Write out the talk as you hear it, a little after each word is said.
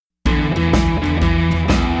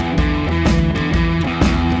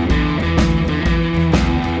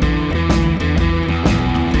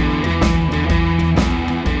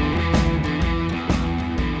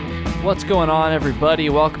What's going on, everybody?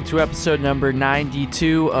 Welcome to episode number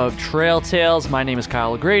 92 of Trail Tales. My name is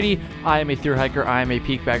Kyle O'Grady. I am a thru hiker, I am a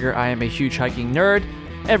peak bagger, I am a huge hiking nerd.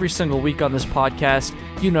 Every single week on this podcast,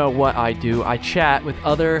 you know what I do. I chat with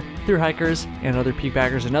other thru hikers and other peak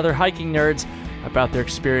baggers and other hiking nerds about their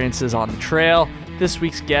experiences on the trail. This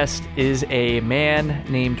week's guest is a man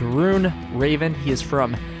named Rune Raven. He is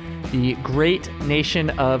from the great nation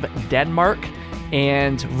of Denmark.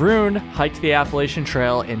 And Rune hiked the Appalachian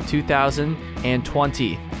Trail in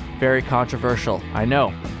 2020. Very controversial, I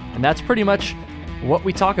know. And that's pretty much what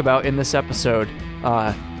we talk about in this episode.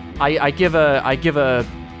 I give a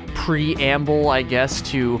preamble, I guess,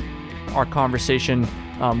 to our conversation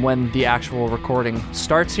when the actual recording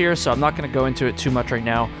starts here, so I'm not going to go into it too much right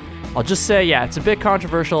now. I'll just say, yeah, it's a bit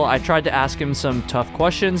controversial. I tried to ask him some tough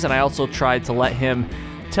questions, and I also tried to let him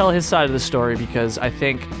tell his side of the story, because I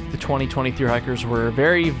think the 2020 thru hikers were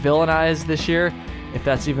very villainized this year, if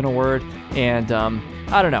that's even a word. And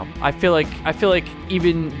I don't know. I feel like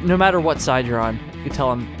even no matter what side you're on, you can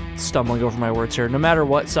tell I'm stumbling over my words here. No matter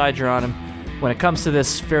what side you're on, when it comes to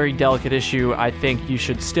this very delicate issue, I think you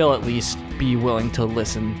should still at least be willing to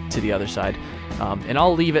listen to the other side. And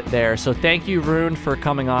I'll leave it there. So thank you, Rune, for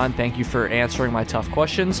coming on. Thank you for answering my tough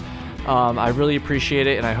questions. I really appreciate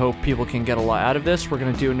it, and I hope people can get a lot out of this. We're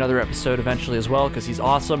going to do another episode eventually as well, because he's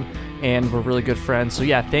awesome, and we're really good friends. So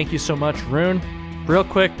yeah, thank you so much, Rune. Real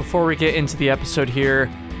quick, before we get into the episode here,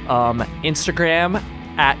 Instagram,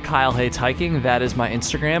 at Kyle Hates Hiking. That is my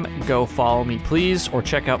Instagram. Go follow me, please, or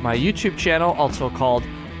check out my YouTube channel, also called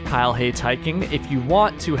Kyle Hates Hiking. If you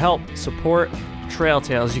want to help support Trail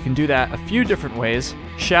Tales, you can do that a few different ways.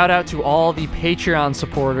 Shout out to all the Patreon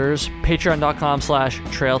supporters.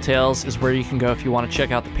 Patreon.com/trailtales is where you can go if you want to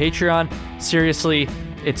check out the Patreon. Seriously,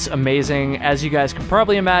 it's amazing. As you guys can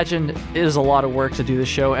probably imagine, it is a lot of work to do the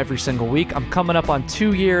show every single week. I'm coming up on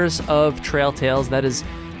 2 years of Trail Tales. That is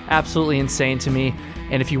absolutely insane to me.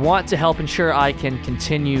 And if you want to help ensure I can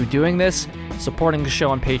continue doing this, supporting the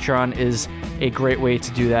show on Patreon is a great way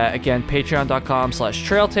to do that. Again,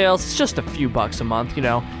 patreon.com/trailtales. It's just a few bucks a month, you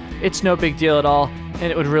know. It's no big deal at all,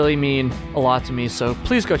 and it would really mean a lot to me, so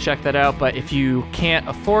please go check that out. But if you can't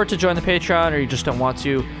afford to join the Patreon, or you just don't want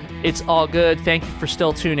to, it's all good. Thank you for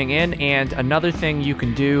still tuning in. And another thing you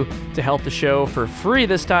can do to help the show for free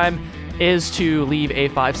this time is to leave a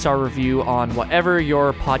 5-star review on whatever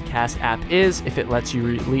your podcast app is, if it lets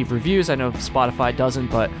you leave reviews. I know Spotify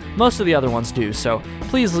doesn't, but most of the other ones do. So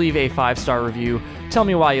please leave a 5-star review. Tell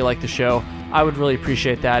me why you like the show. I would really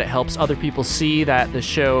appreciate that. It helps other people see that the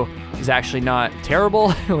show is actually not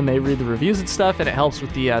terrible when they read the reviews and stuff, and it helps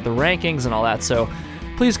with the rankings and all that. So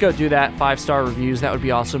please go do that. 5-star reviews, that would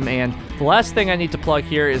be awesome. And the last thing I need to plug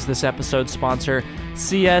here is this episode's sponsor,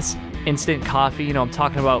 CS Instant Coffee. You know, I'm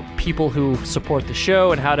talking about people who support the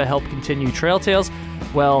show and how to help continue Trail Tales.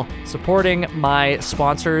 Well, supporting my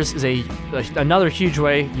sponsors is another huge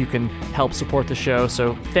way you can help support the show.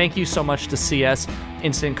 So thank you so much to CS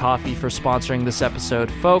Instant Coffee for sponsoring this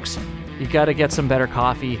episode. Folks, you got to get some better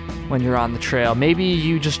coffee when you're on the trail. Maybe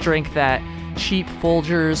you just drink that cheap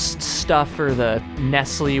Folgers stuff, or the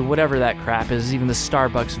Nestle, whatever that crap is, even the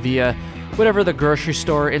Starbucks Via, whatever the grocery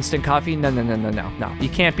store instant coffee. No. You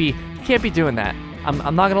can't be doing that.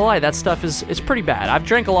 I'm not gonna lie, that stuff is pretty bad. I've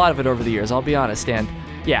drank a lot of it over the years, I'll be honest, and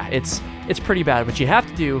yeah, it's pretty bad. What you have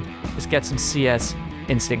to do is get some CS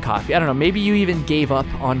instant coffee. I don't know, maybe you even gave up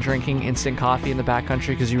on drinking instant coffee in the backcountry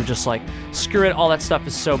because you were just like, screw it, all that stuff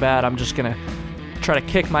is so bad, I'm just gonna try to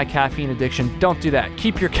kick my caffeine addiction. Don't do that.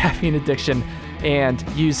 Keep your caffeine addiction and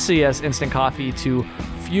use CS instant coffee to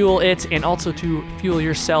fuel it, and also to fuel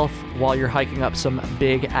yourself while you're hiking up some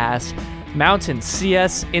big ass mountains.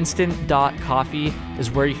 CSinstant.coffee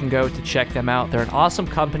is where you can go to check them out. They're an awesome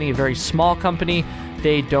company, a very small company.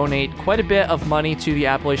 They donate quite a bit of money to the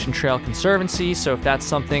Appalachian Trail Conservancy, so if that's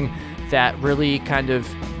something that really kind of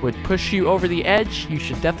would push you over the edge, you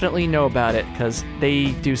should definitely know about it, because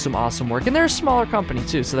they do some awesome work. And they're a smaller company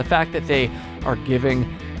too, so the fact that they are giving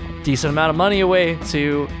a decent amount of money away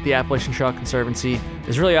to the Appalachian Trail Conservancy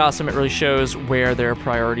is really awesome. It really shows where their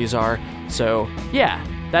priorities are. So yeah,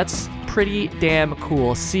 that's pretty damn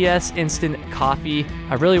cool. CS Instant Coffee.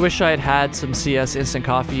 I really wish I had some CS Instant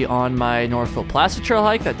Coffee on my Northfield Placid Trail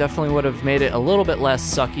hike. That definitely would have made it a little bit less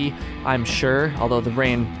sucky, I'm sure, although the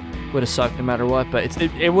rain would have sucked no matter what, but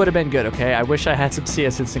it would have been good, okay? I wish I had some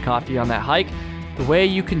CS Instant Coffee on that hike. The way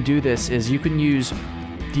you can do this is you can use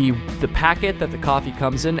the packet that the coffee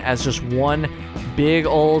comes in as just one big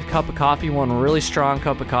old cup of coffee, one really strong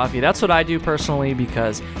cup of coffee. That's what I do personally,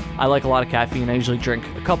 because I like a lot of caffeine. I usually drink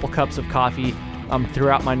a couple cups of coffee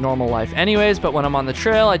throughout my normal life anyways, but when I'm on the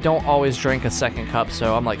trail, I don't always drink a second cup,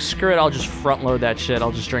 so I'm like, screw it, I'll just front load that shit.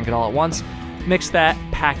 I'll just drink it all at once, mix that,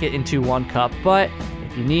 pack it into 1 cup. But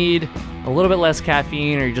if you need a little bit less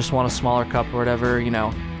caffeine or you just want a smaller cup or whatever,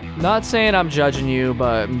 not saying I'm judging you,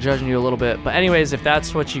 but I'm judging you a little bit. But anyways, if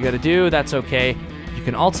that's what you gotta do, that's okay. You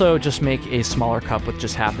can also just make a smaller cup with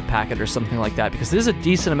just half the packet or something like that, because there's a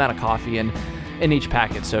decent amount of coffee in each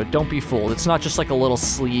packet, so don't be fooled. It's not just like a little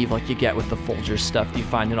sleeve like you get with the Folgers stuff that you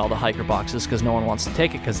find in all the hiker boxes, because no one wants to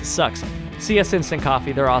take it because it sucks. CS Instant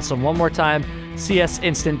Coffee, they're awesome. One more time,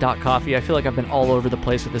 csinstant.coffee. I feel like I've been all over the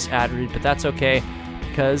place with this ad read, but that's okay,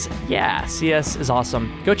 because yeah, CS is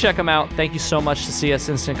awesome. Go check them out. Thank you so much to CS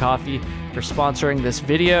Instant Coffee for sponsoring this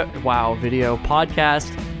video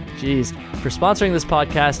podcast. Jeez, for sponsoring this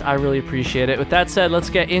podcast. I really appreciate it. With that said,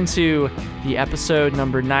 let's get into the episode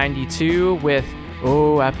number 92 with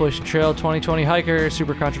Appalachian Trail 2020 hiker,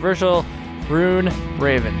 super controversial, Rune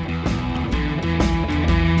Raven.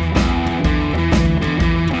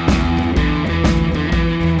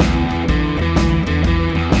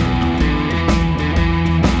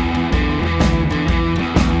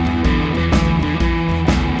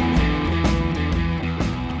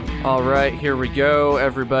 All right, here we go,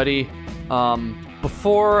 everybody.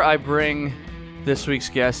 Before I bring this week's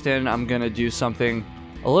guest in, I'm going to do something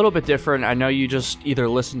a little bit different. I know you just either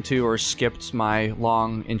listened to or skipped my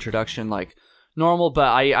long introduction like normal, but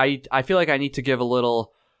I feel like I need to give a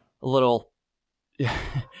little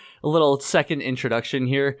second introduction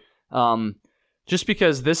here. Just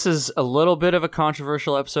because this is a little bit of a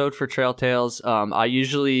controversial episode for Trail Tales. I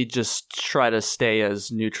usually just try to stay as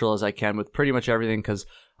neutral as I can with pretty much everything, because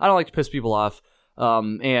I don't like to piss people off.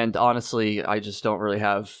 And honestly, I just don't really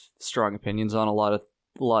have strong opinions on a lot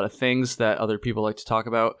of things that other people like to talk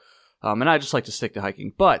about. And I just like to stick to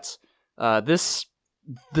hiking. But this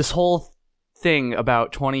whole thing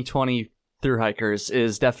about 2020 thru hikers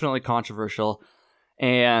is definitely controversial.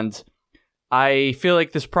 And I feel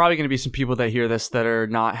like there's probably going to be some people that hear this that are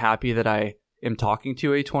not happy that I am talking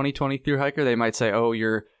to a 2020 thru hiker. They might say, oh,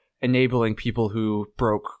 you're enabling people who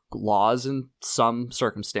broke laws in some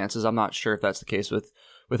circumstances. I'm not sure if that's the case with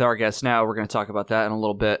our guest now. We're going to talk about that in a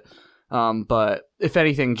little bit. But if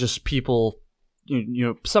anything, just people,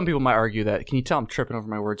 some people might argue that, can you tell I'm tripping over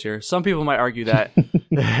my words here? Some people might argue that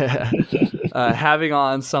having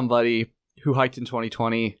on somebody who hiked in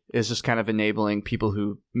 2020 is just kind of enabling people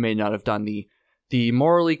who may not have done the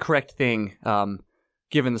morally correct thing,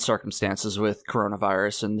 given the circumstances with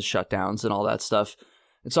coronavirus and the shutdowns and all that stuff.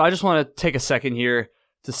 And so I just want to take a second here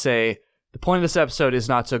to say the point of this episode is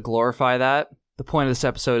not to glorify that. The point of this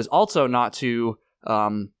episode is also not to,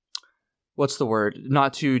 not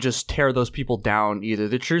to just tear those people down either.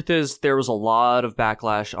 The truth is there was a lot of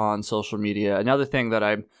backlash on social media. Another thing that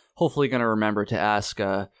I'm hopefully going to remember to ask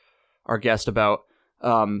our guest about,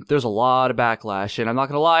 there's a lot of backlash. And I'm not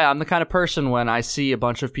going to lie, I'm the kind of person when I see a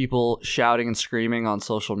bunch of people shouting and screaming on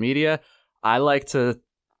social media, I like to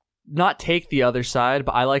not take the other side,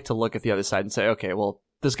 but I like to look at the other side and say, okay, well,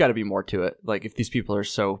 there's got to be more to it. Like, if these people are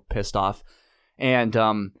so pissed off. And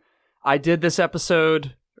I did this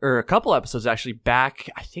episode, or a couple episodes actually, back,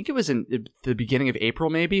 I think it was in the beginning of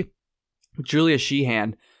April maybe, with Julia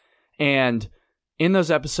Sheehan. And in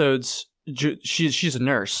those episodes, she's a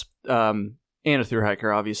nurse, and a thru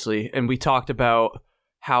hiker, obviously. And we talked about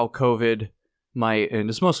how COVID might, and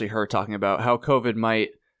it's mostly her talking about how COVID might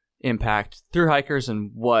impact thru hikers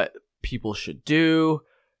and what people should do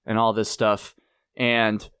and all this stuff.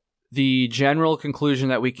 And the general conclusion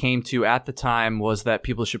that we came to at the time was that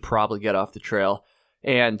people should probably get off the trail.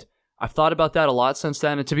 And I've thought about that a lot since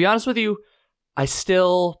then. And to be honest with you, I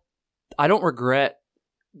don't regret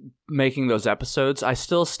making those episodes. I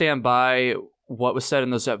still stand by what was said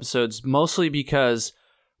in those episodes, mostly because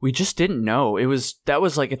we just didn't know. That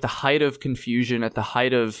was like at the height of confusion, at the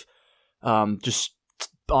height of just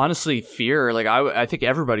honestly fear. Like I think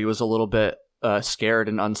everybody was a little bit scared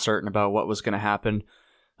and uncertain about what was going to happen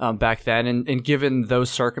back then. And given those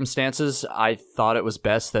circumstances, I thought it was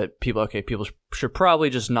best that people should probably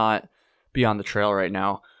just not be on the trail right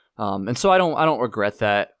now. And so I don't regret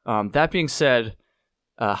that. That being said,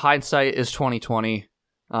 hindsight is 2020.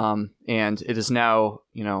 And it is now,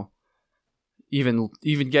 even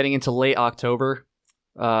getting into late October,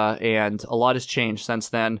 and a lot has changed since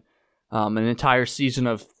then. An entire season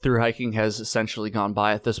of thru hiking has essentially gone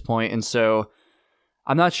by at this point, and so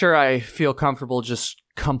I'm not sure I feel comfortable just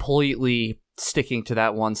completely sticking to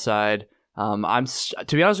that one side. To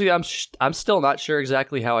be honest with you, I'm still not sure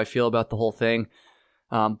exactly how I feel about the whole thing,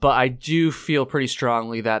 but I do feel pretty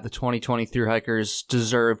strongly that the 2020 thru hikers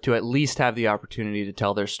deserve to at least have the opportunity to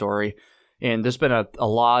tell their story And there's been a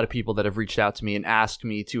lot of people that have reached out to me and asked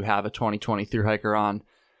me to have a 2020 thru hiker on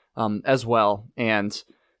as well. And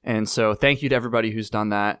so thank you to everybody who's done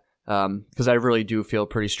that, because I really do feel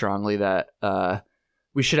pretty strongly that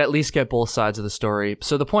we should at least get both sides of the story.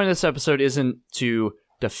 So the point of this episode isn't to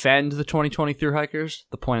defend the 2020 thru hikers.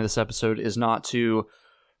 The point of this episode is not to,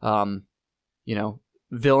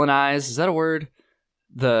 villainize. Is that a word?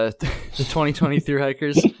 The 2020 thru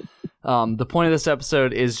hikers. The point of this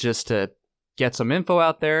episode is just to get some info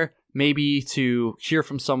out there, maybe to hear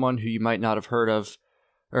from someone who you might not have heard of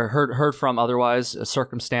or heard from otherwise, a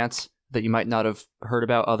circumstance that you might not have heard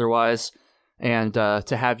about otherwise, and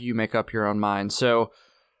to have you make up your own mind. So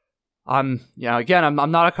I'm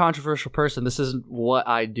not a controversial person. This isn't what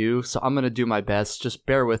I do, so I'm going to do my best. Just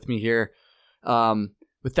bear with me here.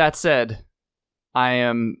 With that said, I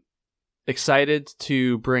am excited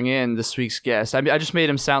to bring in this week's guest. I mean, I just made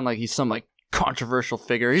him sound like he's some like controversial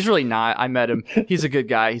figure. He's really not. I met him. He's a good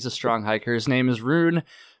guy. He's a strong hiker. His name is Rune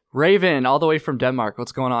Raven, all the way from Denmark.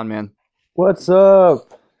 What's going on, man? What's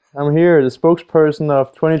up? I'm here, the spokesperson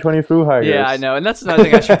of 2020 thru hikers. Yeah, I know. And that's another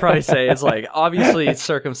thing I should probably say is like, obviously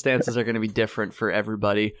circumstances are going to be different for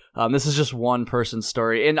everybody. This is just one person's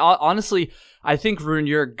story. And honestly, I think, Rune,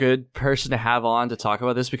 you're a good person to have on to talk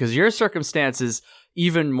about this because your circumstance is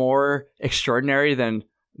even more extraordinary than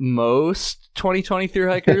most 2020 thru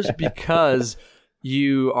hikers because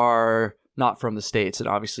you are not from the States. And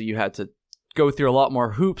obviously you had to go through a lot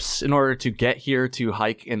more hoops in order to get here to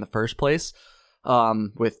hike in the first place.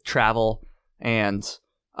 With travel, and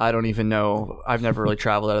I don't even know. I've never really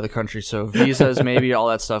traveled out of the country, so visas, maybe all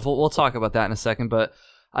that stuff. We'll talk about that in a second. But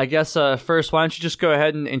I guess first, why don't you just go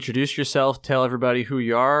ahead and introduce yourself, tell everybody who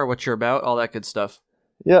you are, what you're about, all that good stuff.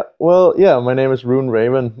 Yeah, well, my name is Rune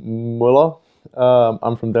Raven Muller.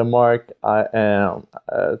 I'm from Denmark. I am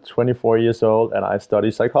 24 years old, and I study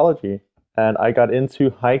psychology. And I got into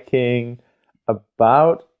hiking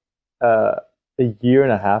about a year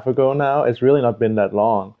and a half ago now. It's really not been that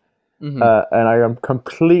long. Mm-hmm. And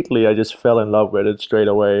I just fell in love with it straight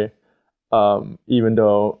away. Even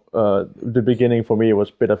though the beginning for me was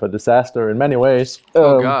a bit of a disaster in many ways.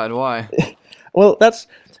 Oh God, why? Well, that's,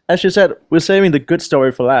 as you said, we're saving the good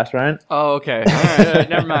story for last, right? Oh, okay. All right.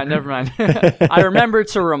 Never mind. I remembered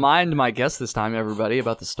to remind my guests this time, everybody,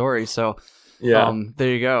 about the story. So yeah, there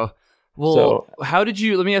you go. Well, let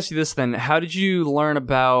me ask you this then. How did you learn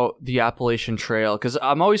about the Appalachian Trail? Because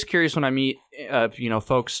I'm always curious when I meet,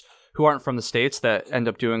 folks who aren't from the States that end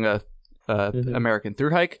up doing a American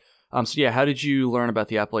thru hike. So how did you learn about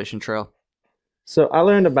the Appalachian Trail? So I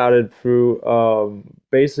learned about it through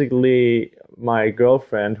basically my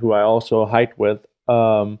girlfriend, who I also hiked with.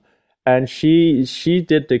 And she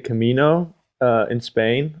did the Camino in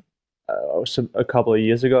Spain. A couple of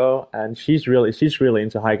years ago, and she's really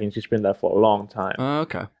into hiking. She's been there for a long time.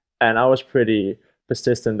 Okay. And I was pretty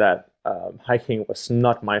persistent that hiking was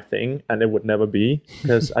not my thing, and it would never be,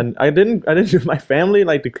 because I didn't do my family.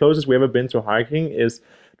 Like, the closest we ever been to hiking is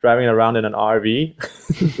driving around in an RV.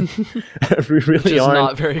 We really aren't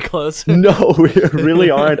not very close. No, we really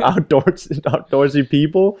aren't outdoorsy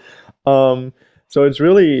people. So it's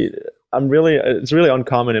really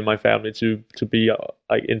uncommon in my family to be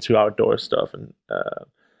like into outdoor stuff, and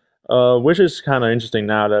which is kind of interesting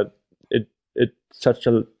now that it's such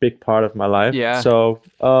a big part of my life. Yeah. So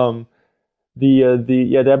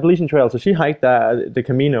the Appalachian Trail. So she hiked the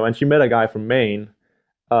Camino, and she met a guy from Maine,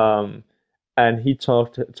 and he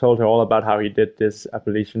told her all about how he did this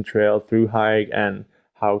Appalachian Trail through hike and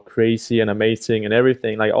how crazy and amazing and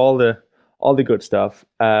everything, like all the good stuff.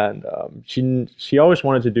 And she always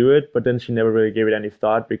wanted to do it, but then she never really gave it any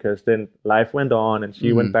thought, because then life went on and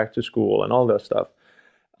she went back to school and all that stuff.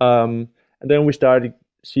 And then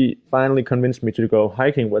she finally convinced me to go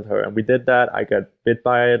hiking with her, and we did that. I got bit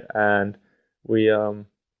by it, and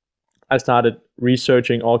I started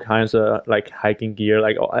researching all kinds of like hiking gear.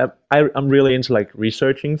 Like, I'm really into like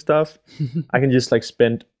researching stuff. I can just like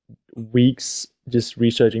spend weeks just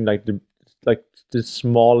researching like the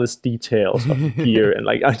smallest details of gear, and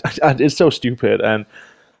like it's so stupid. And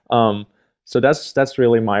so that's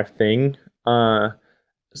really my thing. And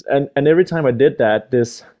every time I did that,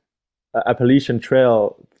 this Appalachian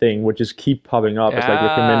Trail thing would just keep popping up as like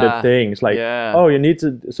recommended things, like, oh, you need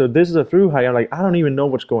to, so this is a through hike. I'm like, I don't even know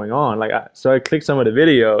what's going on. Like, so I clicked some of the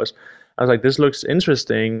videos. I was like, this looks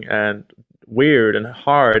interesting and weird and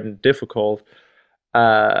hard and difficult. So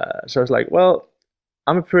I was like, well,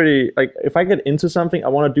 I'm a pretty, like, if I get into something, I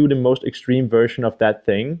want to do the most extreme version of that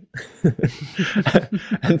thing.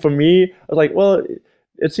 And for me, I was like, well,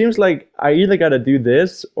 it seems like I either got to do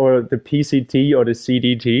this or the PCT or the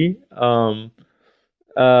CDT.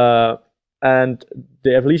 and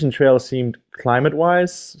the Appalachian Trail seemed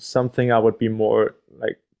climate-wise something I would be more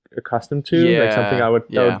like accustomed to, like something I would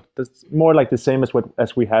that's more like the same as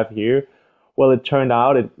we have here. Well, it turned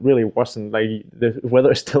out it really wasn't. Like the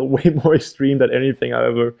weather is still way more extreme than anything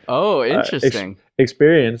I've ever interesting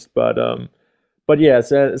experienced. But yeah,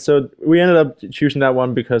 so we ended up choosing that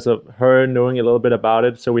one because of her knowing a little bit about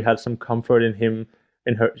it. So we had some comfort in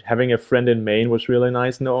her having a friend in Maine was really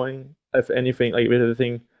nice, knowing if anything, like if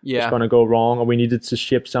anything was going to go wrong or we needed to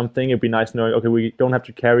ship something, it'd be nice knowing, okay, we don't have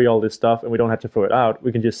to carry all this stuff and we don't have to throw it out.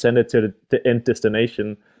 We can just send it to the end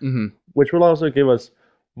destination, which will also give us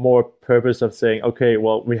more purpose of saying, okay,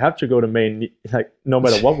 well, we have to go to Maine, like no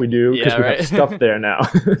matter what we do, because we have stuff there now.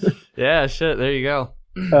 Yeah, shit, there you go.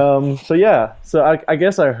 So I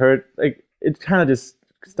guess I heard, like, it kind of just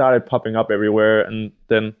started popping up everywhere, and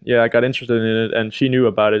then I got interested in it, and she knew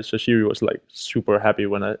about it, so she was like super happy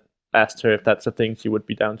when I asked her if that's a thing she would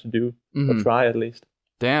be down to do, or try at least.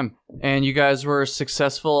 Damn. And you guys were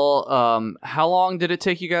successful. How long did it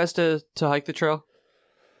take you guys to hike the trail?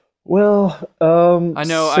 Well, I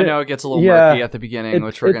know it gets a little murky at the beginning,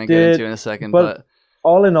 which we're going to get into in a second, but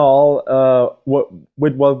all in all,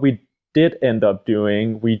 what we did end up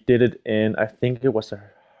doing, we did it in, I think it was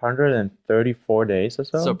 134 days or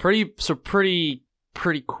so. So pretty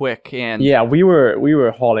quick, and we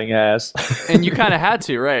were hauling ass. And you kind of had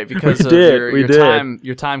to, right? Because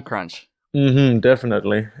your time crunch.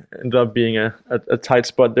 Definitely ended up being a tight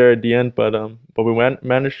spot there at the end, but we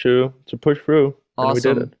managed to push through. Awesome. And we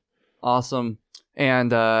did it. Awesome.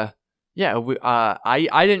 And I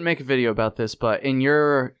didn't make a video about this, but in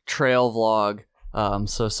your trail vlog,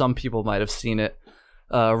 so some people might have seen it.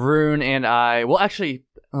 Rune and I, well, actually,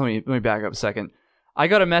 let me back up a second. I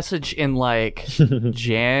got a message in like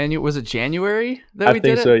was it January that we did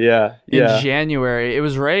it? I think so, yeah. In January. It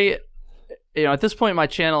was right, at this point my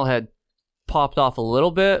channel had popped off a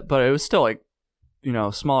little bit, but it was still like,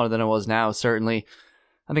 smaller than it was now, certainly.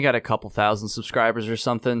 I think I had a couple thousand subscribers or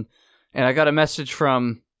something. And I got a message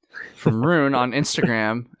from Rune on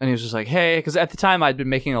Instagram, and he was just like, hey, because at the time I'd been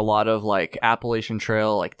making a lot of like Appalachian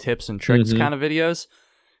Trail, like tips and tricks kind of videos.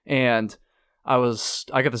 And I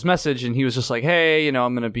got this message, and he was just like, hey, I'm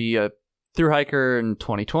going to be a thru hiker in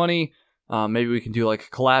 2020. Maybe we can do like a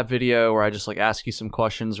collab video where I just like ask you some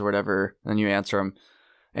questions or whatever, and you answer them.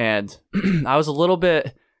 And I was a little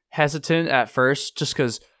bit hesitant at first, just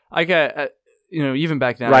because I get, even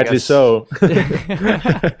back then. Rightly so.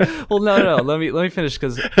 Well, no. Let me finish,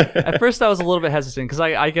 because at first I was a little bit hesitant because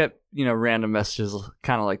I get random messages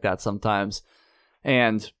kind of like that sometimes,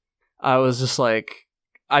 and I was just like,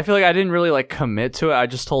 I feel like I didn't really like commit to it. I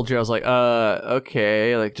just told you, I was like,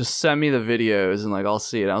 okay, like just send me the videos and like I'll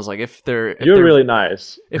see it. And I was like, if they're really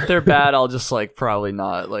nice. If they're bad, I'll just like probably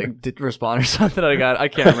not like respond or something. I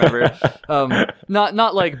can't remember.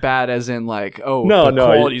 Not like bad as in like, the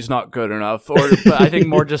quality's not good enough, but I think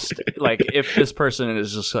more just like if this person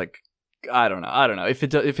is just like, I don't know if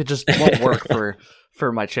it just won't work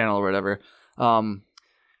for my channel or whatever. And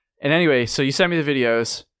anyway, so you sent me the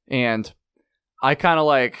videos, and I kind of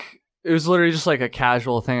like, it was literally just like a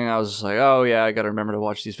casual thing. I was just like, oh yeah, I got to remember to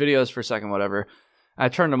watch these videos for a second, whatever. I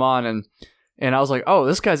turned them on, and I was like, oh,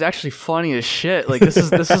 this guy's actually funny as shit. Like this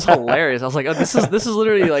is hilarious. I was like, oh, this is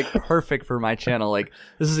literally like perfect for my channel. Like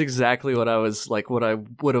this is exactly what I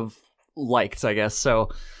would have liked, I guess. So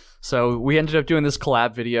we ended up doing this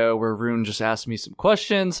collab video where Rune just asked me some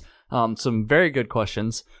questions, some very good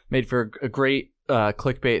questions, made for a great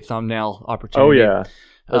clickbait thumbnail opportunity. Oh yeah.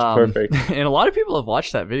 That's perfect. And a lot of people have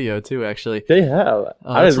watched that video too, actually. They have.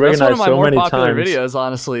 I didn't recognize that's one of my so more many popular times. videos,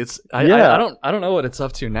 honestly. I don't know what it's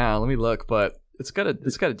up to now. Let me look, but it's got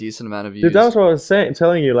a decent amount of views. Dude, that's what I was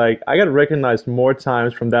telling you. Like, I got recognized more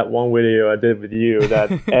times from that one video I did with you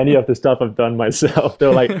than any of the stuff I've done myself.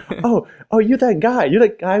 They're like, oh, you're that guy. You're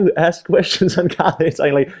that guy who asks questions on comments.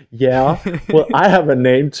 I'm like, yeah. Well, I have a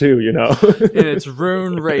name too, And it's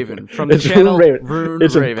Rune Raven from the channel Rune Raven.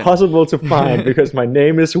 It's impossible to find because my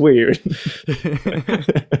name is weird.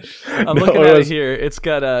 I'm looking at it here. It's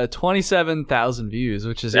got 27,000 views,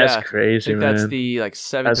 which is that's crazy, man. That's the like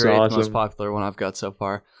 7th or 8th most popular one I've got so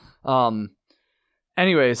far.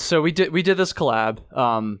 Anyways, so we did this collab,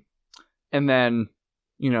 and then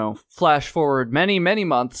flash forward many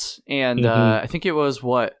months, and I think it was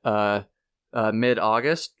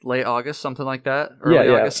mid-August, late August, something like that. Early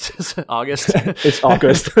August. August. It's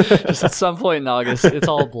August. Just at some point in August. It's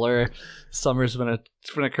all a blur. Summer's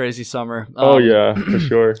been a crazy summer. Oh yeah, for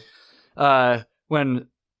sure. When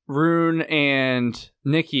Rune and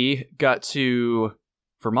Nikki got to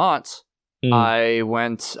Vermont, I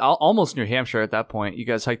went almost New Hampshire at that point. You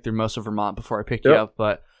guys hiked through most of Vermont before I picked you up,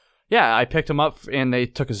 but yeah, I picked them up and they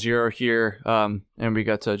took a 0 here. And we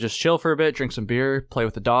got to just chill for a bit, drink some beer, play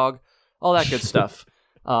with the dog, all that good stuff.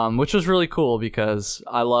 Which was really cool because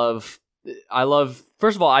I love,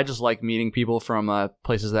 first of all, I just like meeting people from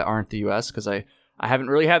places that aren't the US because I haven't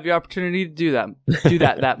really had the opportunity to do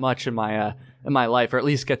that much in my life, or at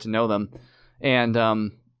least get to know them. And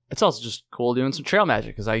it's also just cool doing some trail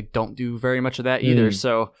magic because I don't do very much of that either.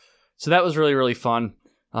 So that was really, really fun.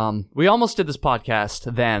 We almost did this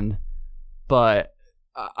podcast then, but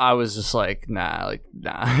I was just like, nah. like,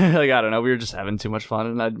 I don't know. We were just having too much fun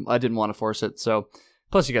and I didn't want to force it. So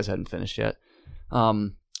plus you guys hadn't finished yet.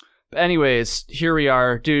 But anyways, here we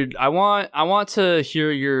are, dude. I want to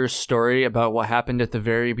hear your story about what happened at the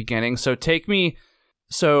very beginning. So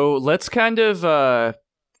let's kind of,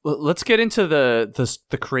 let's get into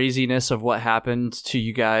the craziness of what happened to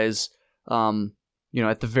you guys,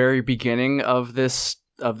 at the very beginning of this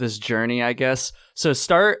journey, I guess. So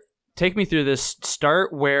take me through this.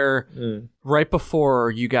 Start where right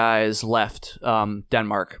before you guys left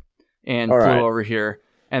Denmark and flew over here,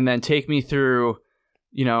 and then take me through,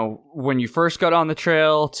 when you first got on the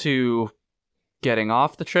trail to getting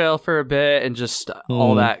off the trail for a bit and just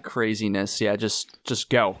all that craziness. Yeah, just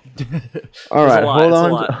go. All right, hold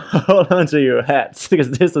on to your hats because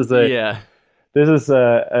this is a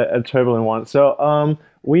turbulent one. So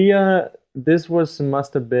this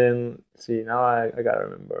must have been, now I gotta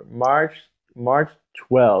remember, March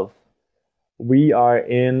 12th. We are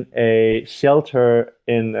in a shelter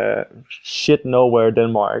in shit nowhere,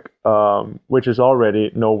 Denmark, which is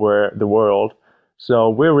already nowhere the world.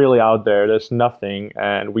 So we're really out there. There's nothing,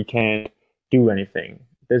 and we can't do anything.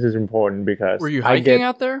 This is important because were you hiking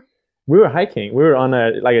out there? We were hiking. We were on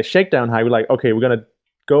a shakedown hike. We're like, okay, we're gonna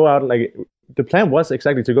go out. Like the plan was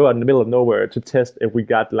exactly to go out in the middle of nowhere to test if we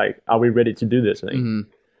got are we ready to do this thing?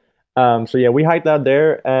 Mm-hmm. So yeah, we hiked out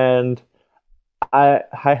there, and I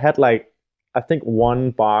had I think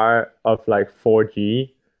 1 bar of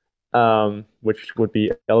 4G, which would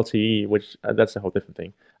be LTE, which that's a whole different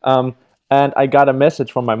thing. And I got a message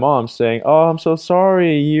from my mom saying, "Oh, I'm so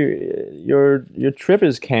sorry, your trip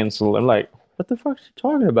is canceled." I'm like, "What the fuck is she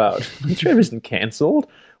talking about? The trip isn't canceled.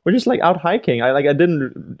 We're just out hiking." I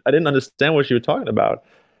didn't understand what she was talking about.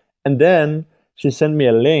 And then she sent me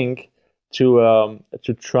a link to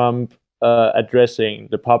Trump addressing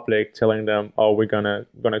the public, telling them, "Oh, we're gonna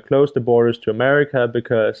close the borders to America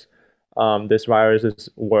because this virus is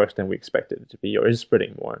worse than we expected it to be, or is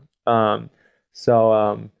spreading more."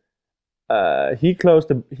 He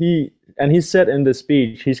closed he said in the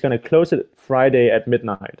speech he's gonna close it Friday at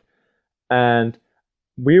midnight, and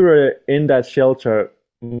we were in that shelter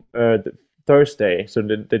Thursday, so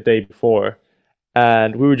the day before,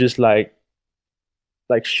 and we were just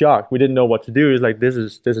shocked. We didn't know what to do.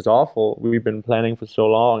 It's this is awful. We've been planning for so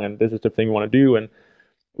long, and this is the thing we want to do, and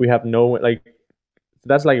we have no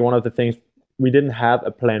that's one of the things. We didn't have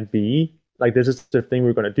a plan B. This is the thing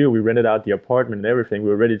we're gonna do. We rented out the apartment and everything. We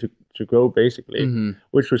were ready to go basically,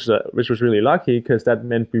 which was really lucky because that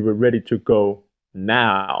meant we were ready to go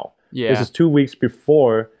now. Yeah, this is 2 weeks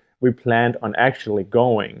before we planned on actually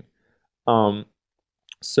going.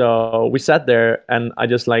 So we sat there, and I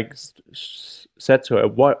just said to her,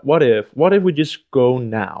 "What if we just go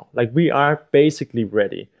now? We are basically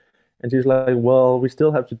ready." And she's like, "Well, we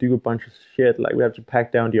still have to do a bunch of shit. We have to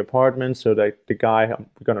pack down the apartment so that the guy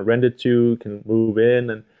we're gonna rent it to can move in."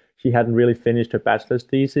 And she hadn't really finished her bachelor's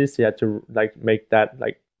thesis. She had to make that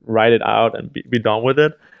write it out and be done with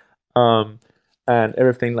it, and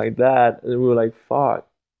everything like that. And we were like, "Fuck,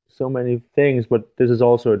 so many things, but this is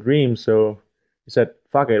also a dream." So we said,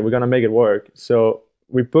 "Fuck it, we're gonna make it work." So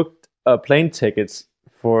we booked plane tickets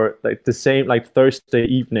for the same Thursday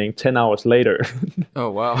evening, 10 hours later.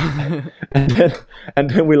 Oh wow. and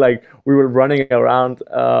then we were running around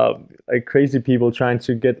like crazy people trying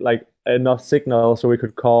to get enough signal so we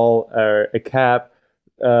could call a cab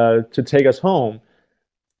to take us home.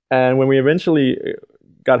 And when we eventually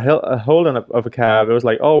got a hold of a cab, it was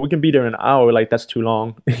 "Oh, we can be there in an hour." That's too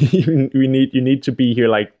long. you need to be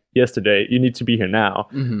here yesterday. You need to be here now.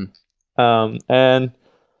 Mm-hmm. And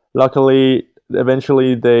luckily,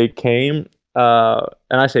 eventually they came,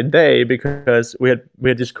 and I say they because we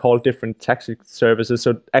had just called different taxi services.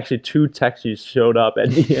 So actually 2 taxis showed up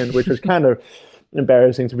at the end, which was kind of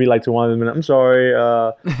embarrassing to be to one of them. And I'm sorry,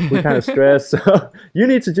 we're kind of stressed. So you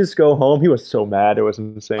need to just go home. He was so mad. It was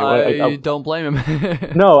insane. I don't blame him.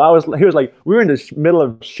 No, he was we were in the middle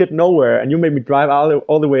of shit nowhere, and you made me drive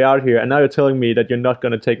all the way out here, and now you're telling me that you're not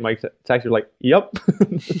going to take my taxi. Yep.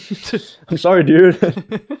 I'm sorry, dude.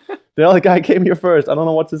 The other guy came here first. I don't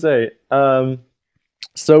know what to say.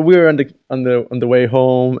 So we were on the way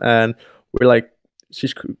home, and we're like,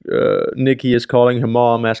 she's Nikki is calling her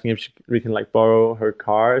mom, asking if we can like borrow her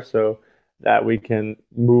car so that we can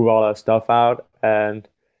move all our stuff out. And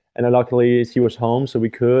then luckily she was home, so we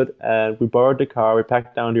could. And we borrowed the car. We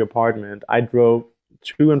packed down the apartment. I drove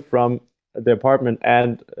to and from the apartment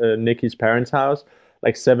and Nikki's parents' house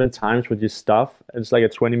like 7 times with this stuff. It's like a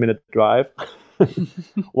 20-minute drive.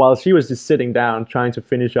 While she was just sitting down trying to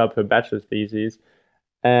finish up her bachelor's thesis.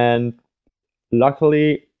 And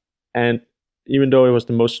luckily, and even though it was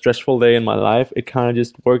the most stressful day in my life, it kind of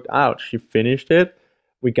just worked out. She finished it.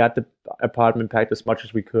 We got the apartment packed as much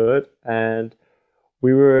as we could, and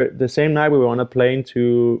we were the same night we were on a plane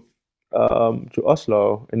to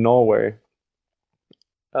Oslo in Norway.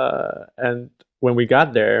 And when we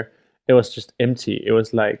got there, it was just empty. It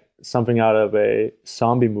was like something out of a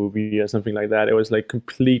zombie movie or something like that. It was like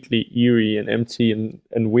completely eerie and empty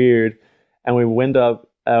and weird. And we went up.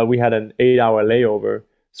 We had an 8-hour layover,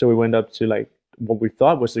 so we went up to like what we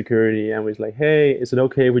thought was security, and we was like, "Hey, is it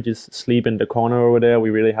okay if we just sleep in the corner over there? We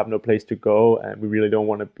really have no place to go, and we really don't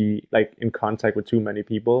want to be like in contact with too many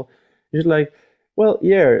people." He's like, "Well,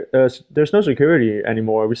 yeah, there's no security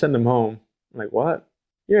anymore. We send them home." I'm like, "What?"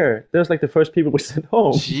 Yeah, there's like the first people we sent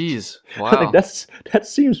home. Jeez, Like wow. that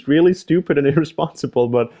seems really stupid and irresponsible,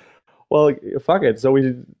 but well, fuck it. So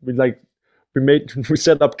we like we made we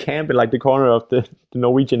set up camp in like the corner of the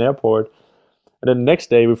Norwegian airport, and then the next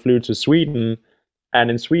day we flew to Sweden, and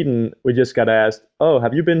in Sweden we just got asked, "Oh,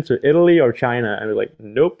 have you been to Italy or China?" And we're like,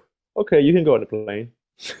 "Nope." "Okay, you can go on the plane."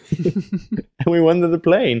 And we went on the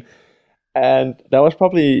plane, and that was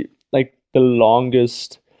probably like the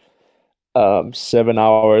longest 7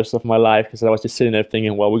 hours of my life, because I was just sitting there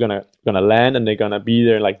thinking, well, we're gonna land, and they're gonna be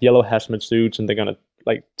there in like yellow hazmat suits, and they're gonna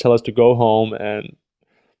like tell us to go home and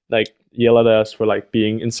like yell at us for like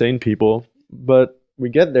being insane people. But we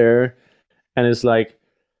get there, and it's like,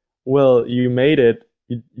 well, you made it.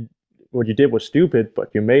 What you did was stupid,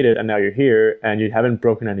 but you made it, and now you're here, and you haven't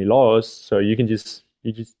broken any laws, so you can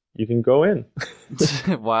go in.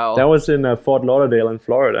 That Wow. was in Fort Lauderdale in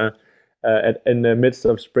Florida, in the midst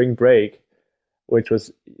of spring break, which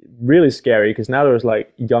was really scary because now there was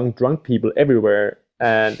like young drunk people everywhere,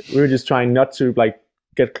 and we were just trying not to like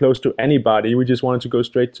get close to anybody. We just wanted to go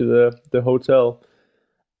straight to the hotel.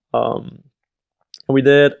 Um, and we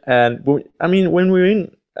did, and I mean, when we were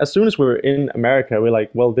in, as soon as we were in America, we're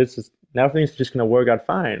like, well, this is now things are just gonna work out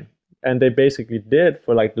fine, and they basically did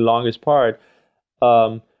for like the longest part.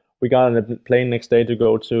 Um, we got on a plane next day to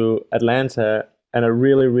go to Atlanta, and a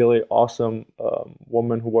really, really awesome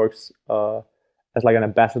woman who works as like an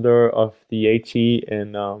ambassador of the AT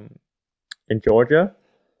in Georgia.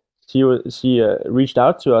 She reached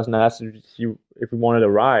out to us and asked if we wanted a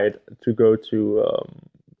ride to go to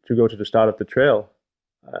the start of the trail,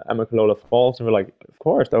 Amicalola Falls, and we're like, of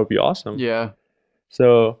course, that would be awesome. Yeah.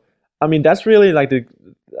 So, I mean, that's really like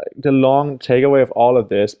the long takeaway of all of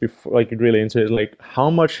this. Before like really into it, like how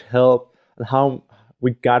much help and how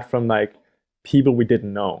we got from like people we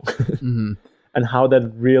didn't know, Hmm. and how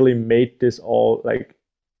that really made this all like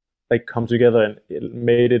come together, and it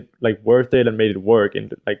made it like worth it and made it work.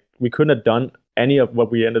 And like we couldn't have done any of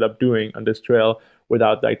what we ended up doing on this trail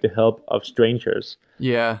without like the help of strangers,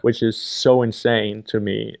 Yeah. which is so insane to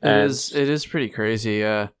me. It And is. It is pretty crazy.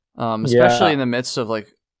 Yeah. Especially yeah, in the midst of like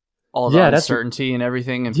all the yeah, that's uncertainty and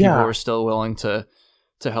everything, and people yeah. are still willing to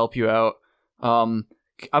help you out. Um,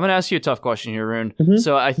 I'm gonna ask you a tough question here, Rune. Hmm.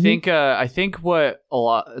 So Hmm. I think what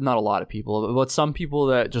not a lot of people, but what some people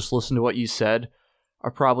that just listen to what you said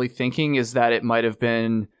are probably thinking is that it might have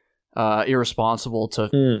been irresponsible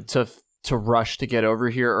Mm. to rush to get over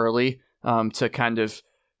here early, to kind of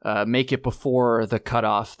make it before the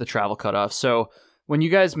cutoff, the travel cutoff. So when you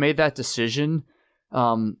guys made that decision,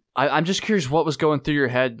 I'm just curious what was going through your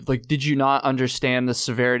head. Like, did you not understand the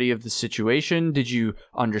severity of the situation? Did you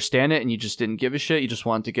understand it and you just didn't give a shit? You just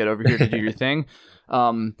wanted to get over here to do your thing?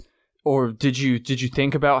 Um, or did you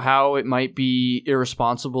think about how it might be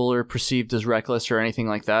irresponsible or perceived as reckless or anything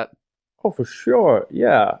like that? Oh, for sure.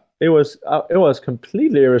 Yeah. It was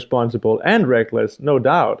completely irresponsible and reckless, no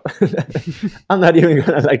doubt. I'm not even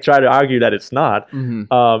gonna like try to argue that it's not. Hmm.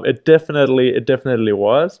 It definitely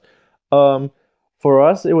was. Um, for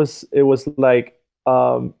us, it was like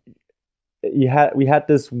we had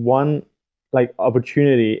this one like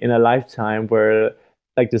opportunity in a lifetime where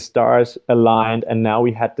like the stars aligned, and now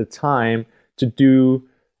we had the time to do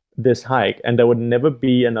this hike, and there would never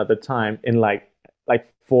be another time in like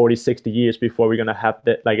 40, 60 years before we're gonna have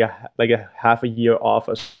that like a half a year off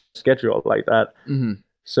a schedule like that. Hmm.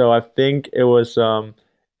 So I think it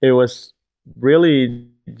was really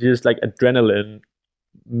just like adrenaline,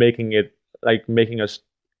 making us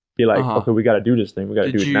be like, Uh-huh. okay, we got to do this thing, we got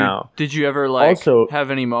to do it now. Did you ever like Also,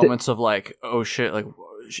 have any moments of like, oh shit, like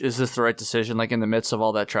is this the right decision? Like in the midst of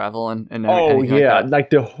all that travel and oh anything like yeah, that? like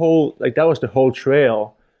that was the whole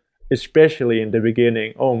trail, especially in the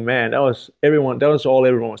beginning. Oh man, that was all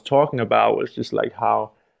everyone was talking about, was just like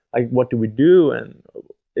how, like, what do we do, and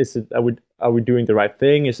are we doing the right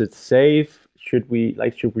thing? Is it safe? Should we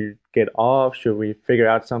get off? Should we figure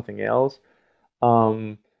out something else?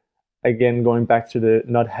 Um, Again, going back to the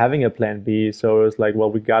not having a plan B. So it was like,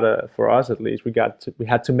 well, for us at least, we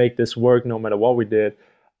had to make this work no matter what we did.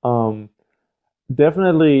 Um,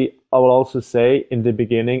 Definitely, I will also say in the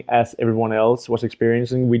beginning, as everyone else was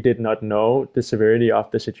experiencing, we did not know the severity of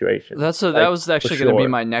the situation. That was For actually going to be sure.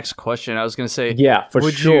 my next question. I was going to say, Yeah, for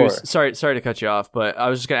would sure. you? Sorry to cut you off, but I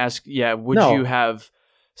was just going to ask. Yeah, would No. you have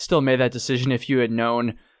still made that decision if you had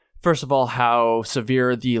known, first of all, how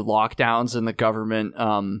severe the lockdowns and the government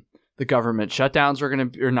shutdowns were going to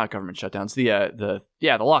be, or not government shutdowns, the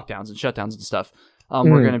lockdowns and shutdowns and stuff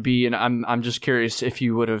were going to be, and I'm just curious if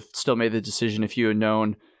you would have still made the decision if you had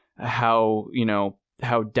known how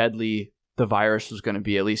how deadly the virus was going to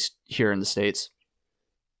be, at least here in the States.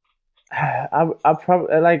 I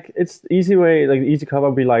probably, like, it's the easy way, like the easy cop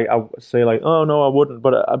would be like, I would say like, oh no, I wouldn't,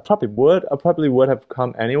 but I probably would. I probably would have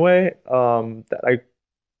come anyway. That like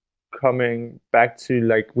coming back to,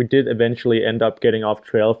 like, we did eventually end up getting off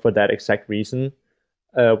trail for that exact reason.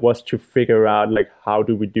 Was to figure out, like, how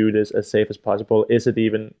do we do this as safe as possible? Is there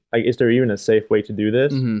even a safe way to do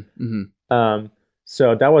this? Mm-hmm, mm-hmm.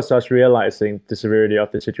 So that was us realizing the severity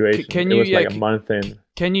of the situation. Can it you, was like a month in.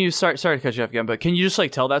 Can you sorry to cut you off again, but can you just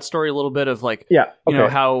like tell that story a little bit of like Yeah, you know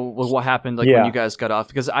okay. how what happened like Yeah. when you guys got off,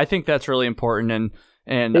 because I think that's really important,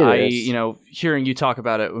 and It I is. hearing you talk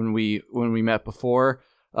about it when we met before,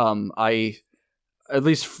 I, at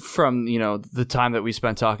least from the time that we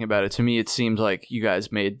spent talking about it, to me it seemed like you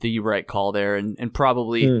guys made the right call there, and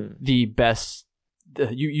probably the best.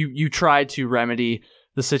 You tried to remedy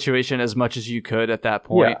the situation as much as you could at that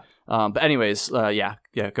point. Yeah. But anyways, yeah,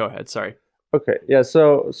 go ahead. Sorry. Okay, yeah.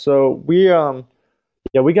 So we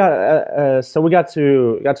we got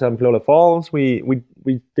to Ampulola Falls. We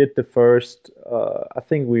did the first. I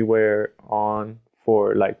think we were on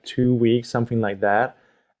for like 2 weeks, something like that,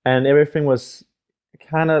 and everything was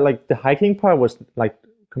kind of like, the hiking part was like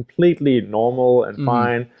completely normal and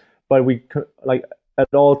fine, but like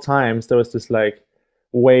at all times there was this like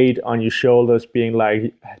weight on your shoulders, being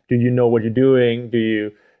like, do you know what you're doing?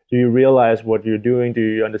 Do you realize what you're doing? Do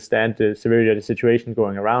you understand the severity of the situation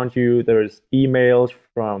going around you? There's emails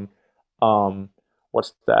from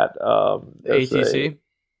what's that? There's ATC.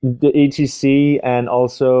 The ATC, and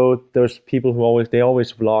also there's people who always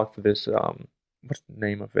vlog for this what's the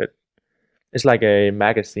name of it? It's like a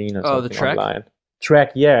magazine or Oh, the something Trek? online.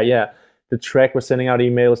 Trek, yeah. The Trek was sending out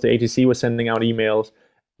emails, the ATC was sending out emails,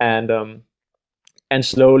 and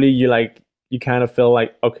slowly you kind of feel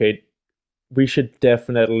like, okay, we should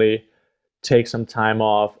definitely take some time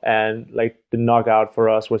off. And like the knockout for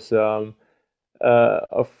us was the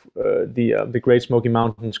Great Smoky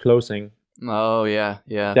Mountains closing. Oh yeah.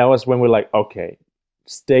 That was when we're like, okay,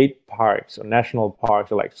 state parks or national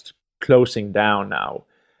parks are like closing down now,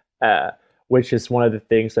 which is one of the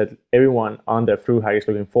things that everyone on their through hike is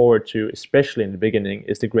looking forward to, especially in the beginning,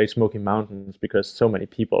 is the Great Smoky Mountains, because so many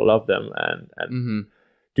people love them, and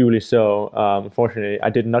duly so. Unfortunately, I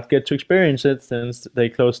did not get to experience it since they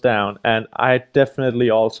closed down, and I definitely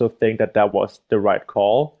also think that was the right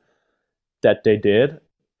call that they did.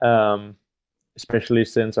 Especially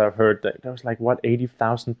since I've heard that there was like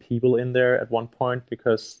 80,000 people in there at one point,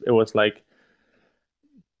 because it was like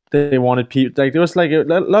they wanted people, like there was like a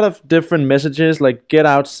lot of different messages, like get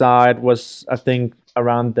outside was, I think,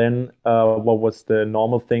 around then what was the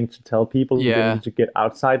normal thing to tell people. They needed to get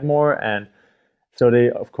outside more. And so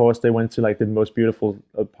they went to like the most beautiful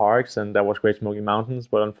parks, and that was Great Smoky Mountains,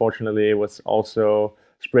 but unfortunately it was also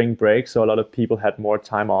spring break, so a lot of people had more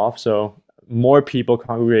time off, so more people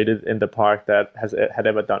congregated in the park that had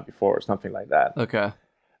ever done before, or something like that. Okay.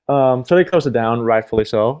 So they closed it down, rightfully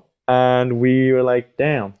so, and we were like,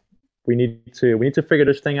 damn, we need to figure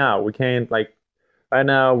this thing out. We can't, like, right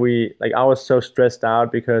now I was so stressed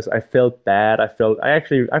out because I felt bad. I felt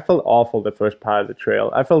awful the first part of the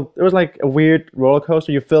trail. I felt it was like a weird roller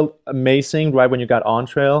coaster. You felt amazing right when you got on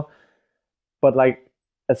trail, but like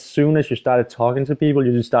as soon as you started talking to people,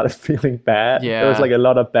 you just started feeling bad. Yeah. There was like a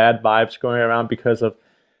lot of bad vibes going around because of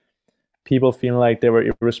people feeling like they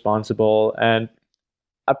were irresponsible, and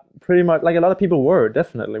pretty much, like, a lot of people were,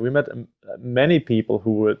 definitely. We met many people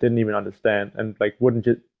who didn't even understand, and like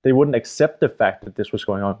they wouldn't accept the fact that this was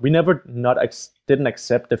going on. We never didn't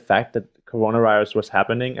accept the fact that coronavirus was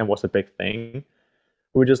happening and was a big thing.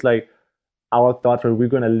 We were just like, our thoughts were, we're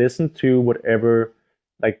going to listen to whatever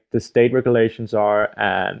like the state regulations are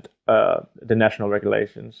and the national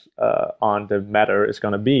regulations on the matter is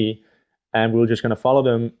going to be, and we're just going to follow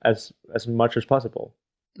them as much as possible.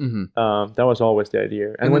 That was always the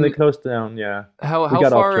idea. And when they closed down, how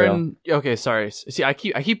far in? Okay, sorry. See, I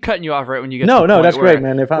keep cutting you off right when you get. No, that's great,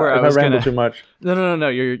 man. If I ramble too much, no,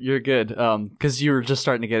 you're good. Because you were just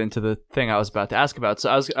starting to get into the thing I was about to ask about. So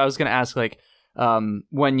I was going to ask like,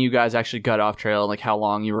 when you guys actually got off trail, like how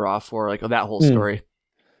long you were off for, like that whole story.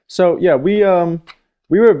 So yeah, we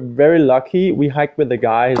were very lucky. We hiked with a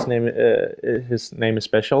guy. His name is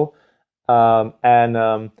Special,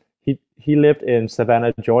 and he lived in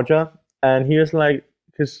Savannah, Georgia, and he was like,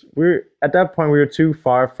 because at that point we were too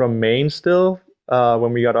far from Maine still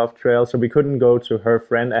when we got off trail, so we couldn't go to her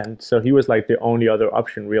friend, and so he was like the only other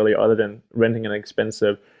option really, other than renting an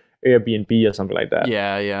expensive Airbnb or something like that.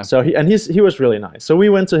 Yeah. So he was really nice. So we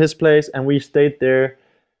went to his place and we stayed there.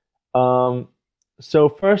 So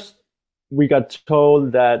first we got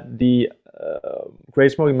told that the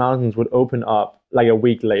Great Smoky Mountains would open up like a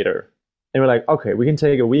week later. And we're like, okay, we can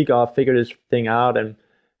take a week off, figure this thing out, and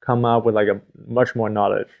come up with like a much more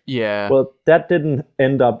knowledge. Yeah. Well, that didn't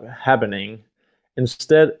end up happening.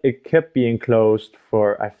 Instead, it kept being closed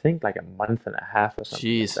for I think like a month and a half or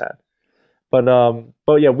something like that.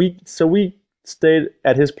 But yeah, we stayed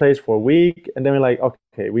at his place for a week, and then we're like,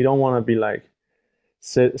 okay, we don't want to be like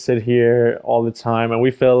sit here all the time, and we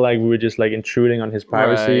felt like we were just like intruding on his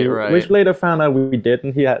privacy, right. which later found out we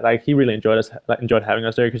didn't. He really enjoyed having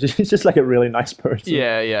us there because he's just like a really nice person.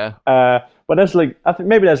 Yeah. But that's like, I think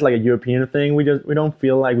maybe that's like a European thing. We don't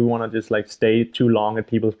feel like we want to just like stay too long at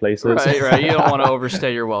people's places. Right. You don't want to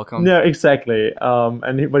overstay your welcome. No, exactly.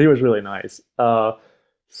 But he was really nice.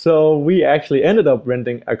 So we actually ended up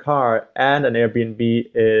renting a car and an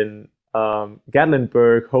Airbnb in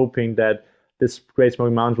Gatlinburg, hoping that this Great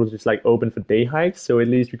Smoky Mountains was just like open for day hikes, so at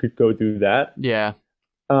least we could go do that. Yeah.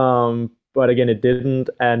 But again, it didn't.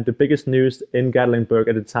 And the biggest news in Gatlinburg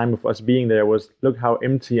at the time of us being there was, look how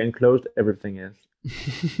empty and closed everything is.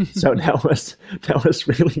 So that was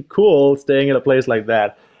really cool, staying in a place like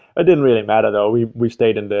that. It didn't really matter though. We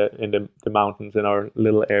stayed in the mountains in our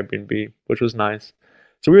little Airbnb, which was nice.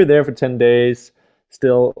 So we were there for 10 days,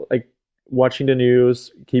 still like watching the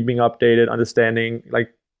news, keeping updated, understanding,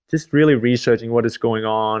 like just really researching what is going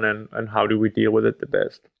on and how do we deal with it the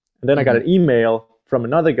best. And then I got an email from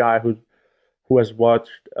another guy who has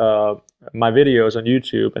watched my videos on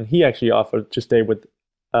YouTube, and he actually offered to stay with,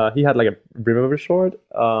 he had like a river resort,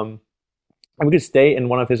 and we could stay in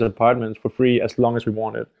one of his apartments for free as long as we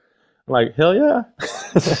wanted. I'm like, hell yeah.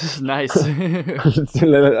 Nice.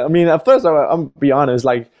 I mean, at first, I'm be honest,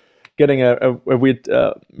 like getting a weird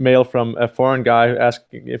mail from a foreign guy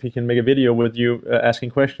asking if he can make a video with you, asking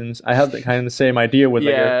questions. I have the kind of the same idea with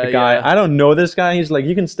like a guy. Yeah. I don't know this guy. He's like,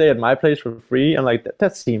 you can stay at my place for free. I'm like,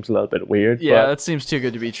 that seems a little bit weird. Yeah, that seems too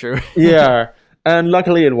good to be true. Yeah. And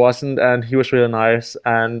luckily it wasn't, and he was really nice.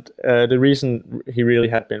 And the reason he really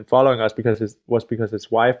had been following us because his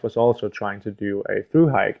wife was also trying to do a thru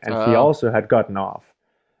hike, and she also had gotten off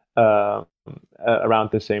around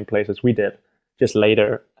the same place as we did, just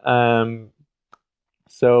later.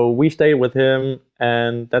 So we stayed with him,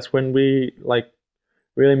 and that's when we like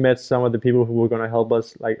really met some of the people who were going to help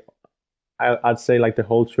us. Like I'd say like the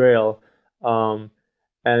whole trail.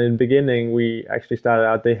 And in the beginning, we actually started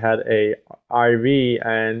out, they had a RV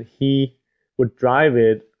and he would drive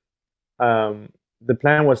it. The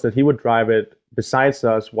plan was that he would drive it besides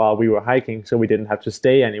us while we were hiking, so we didn't have to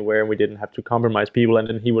stay anywhere and we didn't have to compromise people. And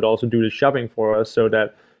then he would also do the shopping for us, so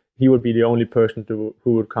that he would be the only person who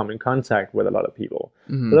would come in contact with a lot of people.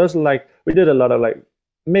 Mm-hmm. So those are like, we did a lot of like,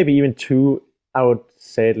 maybe even two, I would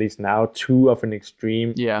say at least now, two of an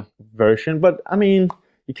extreme version. But I mean,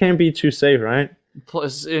 you can't be too safe, right?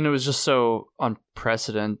 Plus, and it was just so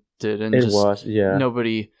unprecedented, and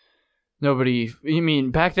nobody. I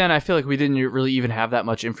mean, back then, I feel like we didn't really even have that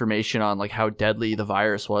much information on like how deadly the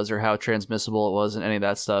virus was or how transmissible it was and any of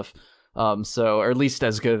that stuff. Or at least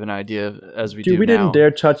as good of an idea as we do now. We didn't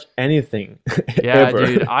dare touch anything. Yeah, ever.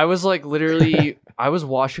 Dude, I was like literally, I was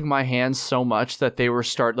washing my hands so much that they were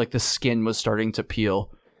the skin was starting to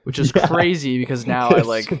peel. Which is crazy because now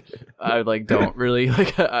I don't really I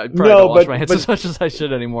probably don't wash my hands as much as I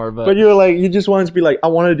should anymore. But you just wanted to be like, I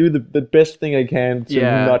want to do the best thing I can to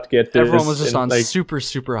not get this. Everyone was just on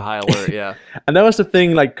super high alert. Yeah, and that was the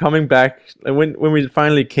thing. Like coming back, and when we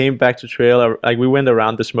finally came back to trail, like we went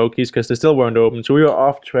around the Smokies because they still weren't open, so we were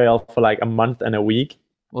off trail for like a month and a week.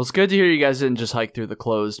 Well, it's good to hear you guys didn't just hike through the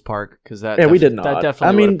closed park, because we did not. That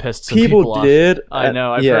definitely would have pissed some people off. did. I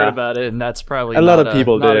know. I've heard about it, and that's probably a lot of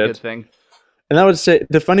people not did. a good thing. And I would say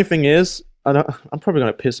the funny thing is, I'm probably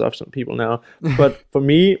gonna piss off some people now, but for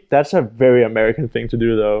me, that's a very American thing to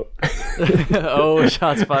do, though. Oh,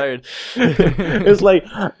 shots fired! It's like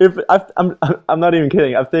I'm not even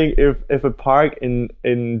kidding. I think if a park in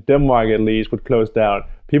Denmark at least would close down,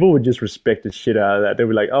 people would just respect the shit out of that. They'd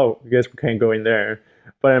be like, oh, I guess we can't go in there.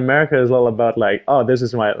 But in America, it's all about like, oh, this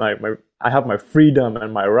is my I have my freedom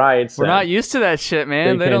and my rights. We're not used to that shit,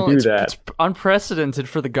 man. They don't do that. It's unprecedented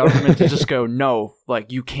for the government to just go, no,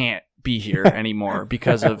 like you can't be here anymore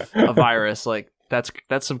because of a virus. Like that's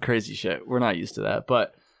some crazy shit. We're not used to that.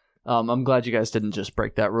 But I'm glad you guys didn't just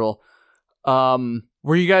break that rule.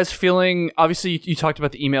 Were you guys feeling? Obviously, you talked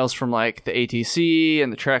about the emails from like the ATC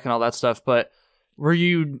and the Trek and all that stuff, but were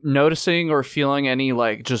you noticing or feeling any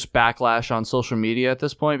like just backlash on social media at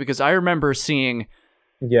this point? Because I remember seeing,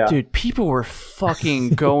 dude, people were fucking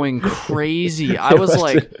going crazy. I was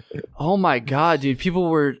like, oh my God, dude,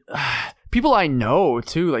 people I know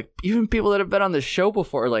too, like even people that have been on the show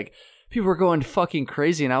before, like people were going fucking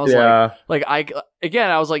crazy. And I was I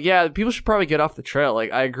was like, yeah, people should probably get off the trail.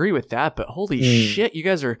 Like I agree with that, but holy shit, you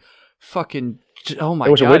guys are fucking, oh my God.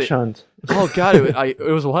 It was a witch hunt. Oh God, it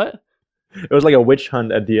was what? It was like a witch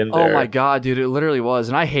hunt at the end there. Oh my God, dude, it literally was.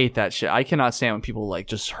 And I hate that shit. I cannot stand when people like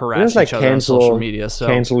just harass each other on social media. So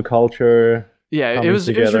cancel culture. Yeah, it was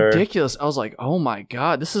ridiculous. I was like, oh my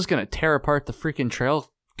God, this is going to tear apart the freaking trail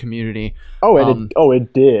community.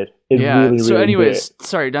 It did. It really so anyways, did.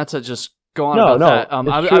 Sorry, not to just go on about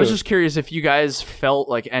that. I was just curious if you guys felt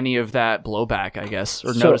like any of that blowback, I guess,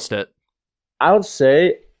 or noticed it. I would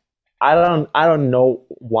say I don't know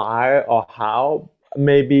why or how.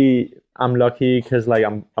 Maybe I'm lucky because like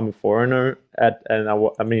I'm a foreigner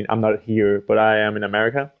I mean I'm not here, but I am in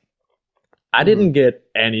America. I didn't get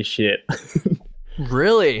any shit.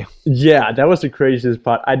 Really? Yeah, that was the craziest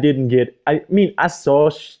part. I didn't get. I mean, I saw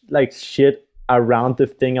like shit around the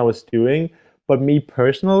thing I was doing, but me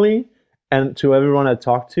personally, and to everyone I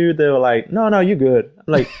talked to, they were like, "No, you're good."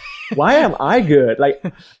 I'm like, why am I good? Like,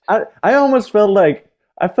 I almost felt like.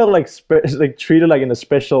 I felt like treated like in a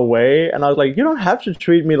special way, and I was like, you don't have to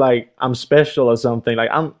treat me like I'm special or something.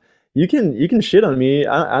 Like you can shit on me,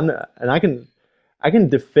 and I can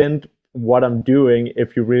defend what I'm doing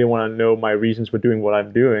if you really want to know my reasons for doing what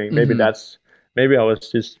I'm doing. Maybe maybe I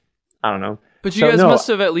was just, I don't know. But you guys must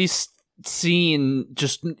have at least seen,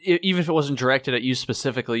 just even if it wasn't directed at you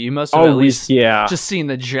specifically, you must have at least just seen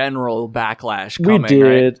the general backlash coming. We did.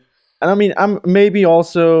 Right? And I mean, I'm maybe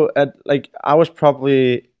also at like I was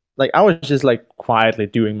just like quietly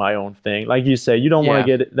doing my own thing. Like you say, you don't want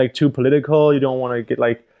to get like too political. You don't want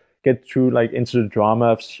to get through like into the drama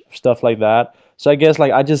of stuff like that. So I guess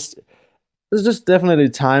like there's just definitely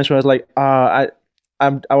times where I was like, I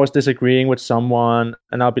was disagreeing with someone,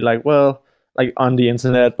 and I'll be like, well, like on the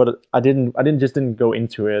internet, but I didn't go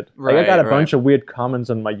into it. Like I got a bunch of weird comments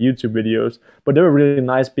on my YouTube videos, but they were really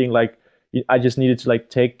nice, being like, I just needed to like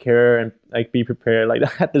take care and like be prepared. Like I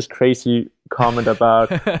had this crazy comment about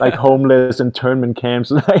like homeless internment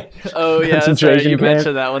camps, like oh yeah, that's right. You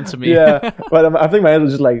mentioned that one to me. Yeah, but I think my head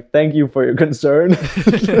was just like, thank you for your concern.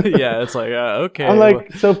 Yeah, it's like okay. I'm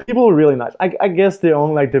like, so people were really nice. I guess the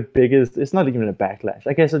only like the biggest. It's not even a backlash.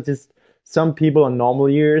 I guess it's just some people in normal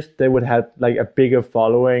years they would have like a bigger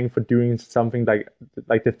following for doing something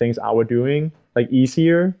like the things I were doing like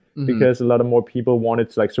easier. Because a lot of more people wanted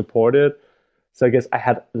to like support it. So I guess I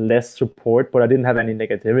had less support, but I didn't have any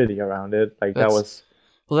negativity around it. Like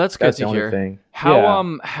that's good to hear. Thing.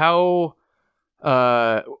 How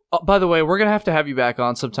by the way, we're gonna have to have you back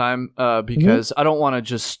on sometime because I don't want to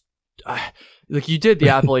just like you did the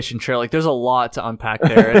Appalachian Trail. Like there's a lot to unpack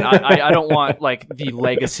there, and I don't want like the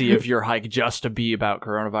legacy of your hike just to be about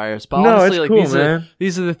coronavirus. But honestly, like cool,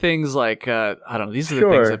 these are the things like I don't know. These are the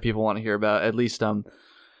things that people want to hear about. At least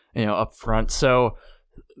up front. So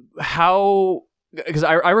how, because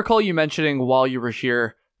I recall you mentioning while you were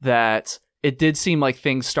here that it did seem like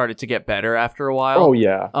things started to get better after a while. Oh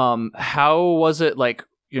yeah. How was it like,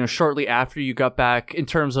 shortly after you got back in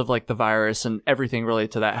terms of like the virus and everything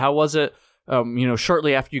related to that? How was it,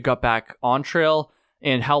 shortly after you got back on trail,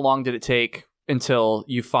 and how long did it take until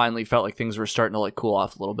you finally felt like things were starting to like cool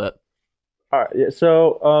off a little bit? All right. Yeah,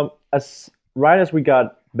 so as we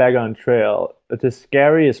got back on trail, the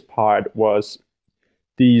scariest part was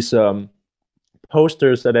these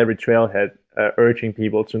posters at every trailhead urging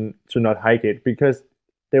people to not hike it, because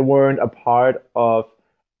they weren't a part of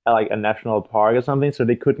like a national park or something, so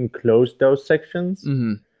they couldn't close those sections.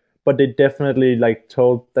 but they definitely like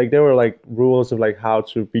told like there were like rules of like how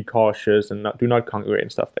to be cautious and not do not congregate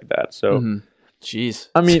and stuff like that. So Jeez.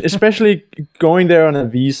 I mean, especially going there on a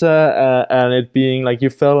visa and it being like you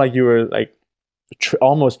felt like you were like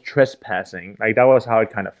almost trespassing. Like that was how it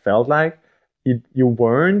kind of felt like. You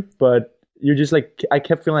weren't, but you just like I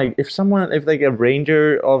kept feeling like if like a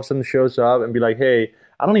ranger all of a sudden shows up and be like, hey,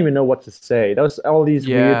 I don't even know what to say. There was all these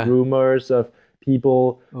weird rumors of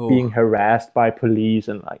people being harassed by police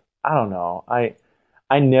and like I don't know.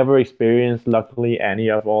 I never experienced luckily any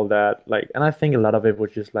of all that. Like, and I think a lot of it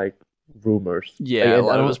was just like rumors. Yeah, like, a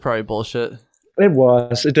lot of it was probably bullshit. It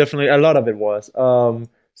was. It definitely a lot of it was.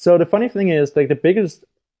 So the funny thing is like the biggest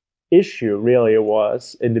issue really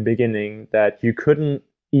was in the beginning that you couldn't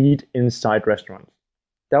eat inside restaurants.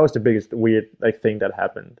 That was the biggest weird like thing that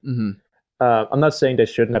happened. I'm not saying that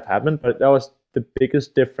shouldn't have happened, but that was the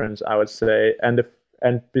biggest difference I would say, and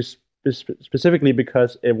specifically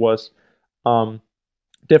because it was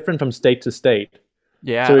different from state to state.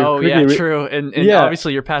 Yeah. So true. And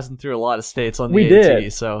obviously you're passing through a lot of states on the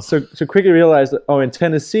AT. So quickly realized that in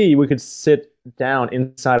Tennessee we could sit down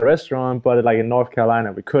inside a restaurant, but like in North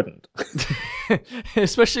Carolina we couldn't.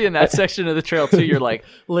 Especially in that section of the trail too, you're like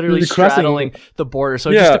literally straddling the border.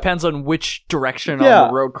 So it just depends on which direction on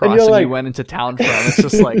the road crossing you went into town from. It's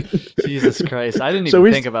just like Jesus Christ. I didn't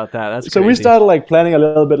even think about that. That's crazy. So we started like planning a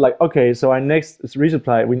little bit like, okay, so our next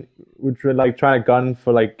resupply we would like try a gun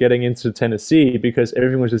for like getting into Tennessee because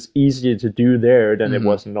everything was just easier to do there than it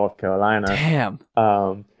was in North Carolina. Damn.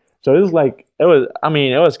 So it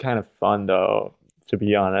was kind of fun though, to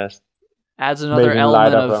be honest. Adds another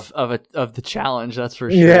element of the challenge, that's for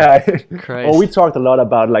sure. Yeah. Christ. Well, we talked a lot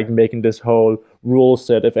about like making this whole rule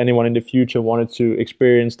set if anyone in the future wanted to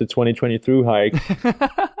experience the 2020 through hike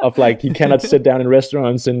of like you cannot sit down in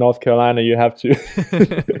restaurants in North Carolina. You have to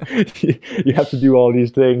you have to do all these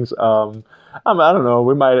things. I don't know.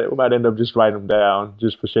 We might end up just writing them down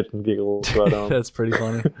just for shits and giggles. But that's pretty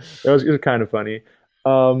funny. It was kind of funny.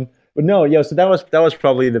 But no, yeah. So that was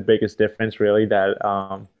probably the biggest difference, really.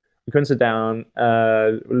 That we couldn't sit down.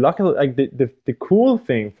 Luckily, like the cool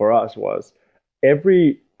thing for us was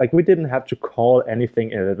we didn't have to call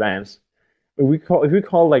anything in advance. If we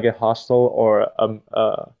call like a hostel or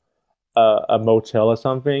a motel or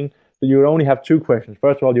something, you would only have two questions.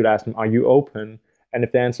 First of all, you'd ask them, "Are you open?" And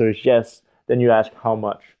if the answer is yes, then you ask how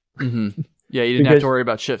much. Yeah, you didn't have to worry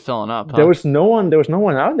about shit filling up. Huh? There was no one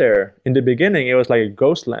out there in the beginning. It was like a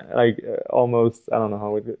ghost land, like almost. I don't know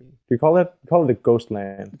how we call it. We call it a ghost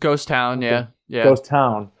land. Ghost town, yeah. Ghost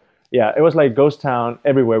town. Yeah, it was like ghost town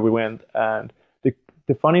everywhere we went. And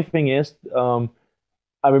the funny thing is,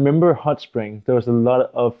 I remember Hot Springs. There was a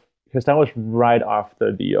lot of because that was right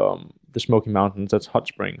after the Smoky Mountains. That's Hot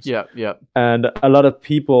Springs. Yeah. And a lot of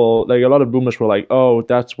people, like a lot of boomers were like, "Oh,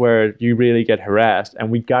 that's where you really get harassed."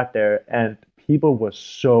 And we got there, and people were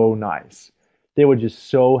so nice. They were just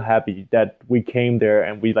so happy that we came there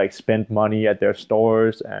and we like spent money at their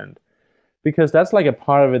stores, and because that's like a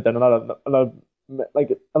part of it that a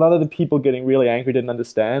lot of the people getting really angry didn't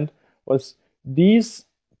understand was these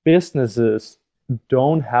businesses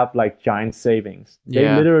don't have like giant savings. They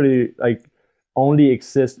literally like only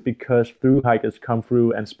exist because through hikers come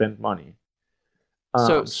through and spend money.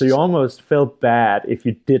 So you almost felt bad if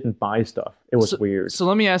you didn't buy stuff. It was weird. So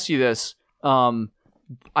let me ask you this.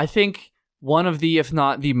 I think one of the, if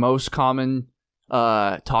not the most common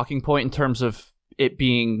talking point in terms of it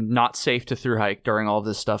being not safe to through hike during all of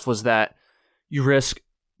this stuff was that you risk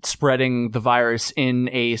spreading the virus in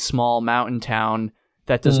a small mountain town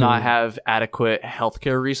that does not have adequate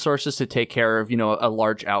healthcare resources to take care of, a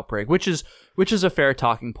large outbreak, which is a fair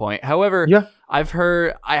talking point. However, I've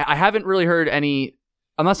heard, I haven't really heard any,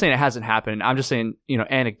 I'm not saying it hasn't happened. I'm just saying,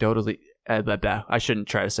 anecdotally, I shouldn't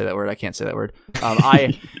try to say that word. I can't say that word.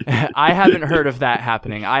 I haven't heard of that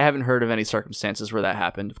happening. I haven't heard of any circumstances where that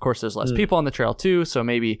happened. Of course, there's less people on the trail too. So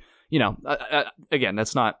maybe, again,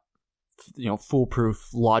 that's not, foolproof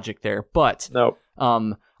logic there, but no.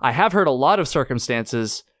 I have heard a lot of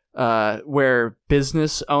circumstances where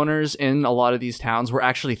business owners in a lot of these towns were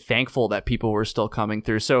actually thankful that people were still coming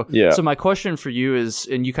through. So my question for you is,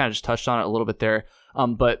 and you kind of just touched on it a little bit there,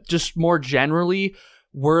 but just more generally,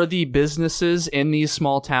 were the businesses in these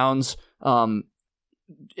small towns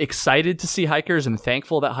excited to see hikers and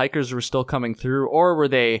thankful that hikers were still coming through, or were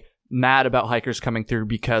they mad about hikers coming through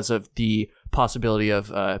because of the possibility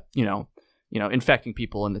of infecting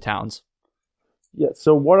people in the towns? Yeah,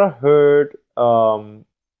 so what I heard,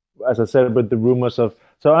 as I said, with the rumors of,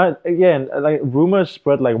 rumors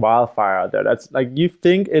spread like wildfire out there. That's like, you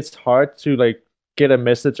think it's hard to like get a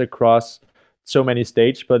message across so many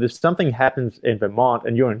states, but if something happens in Vermont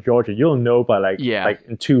and you're in Georgia, you'll know by Yeah.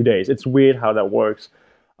 in 2 days. It's weird how that works.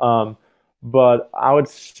 Um, but I would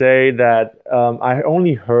say that I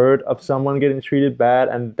only heard of someone getting treated bad,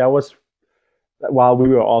 and that was while we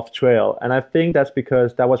were off trail. And I think that's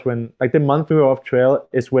because that was when, like, the month we were off trail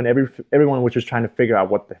is when everyone was just trying to figure out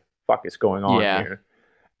what the fuck is going on Yeah. here.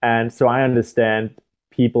 And so I understand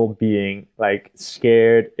people being like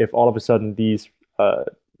scared if all of a sudden these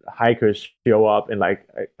hikers show up in like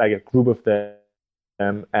a group of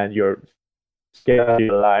them, and you're scared of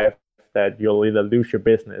your life that you'll either lose your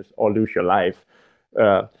business or lose your life.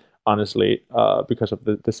 Honestly, because of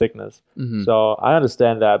the sickness. Hmm. So I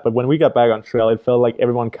understand that. But when we got back on trail, it felt like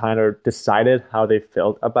everyone kind of decided how they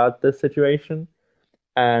felt about the situation.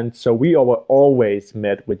 And so we were always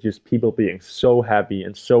met with just people being so happy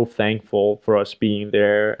and so thankful for us being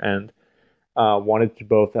there, and wanted to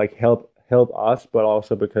both like help us, but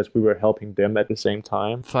also because we were helping them at the same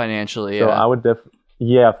time. Financially, So yeah. I would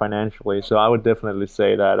yeah, financially. So I would definitely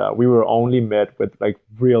say that we were only met with like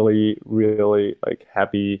really, really like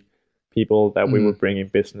happy people that we were Mhm. bringing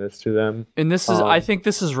business to them. And I think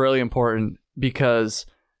this is really important because,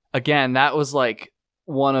 again, that was like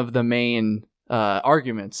one of the main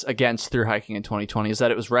arguments against through hiking in 2020 is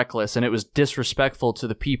that it was reckless and it was disrespectful to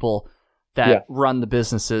the people that Yeah. run the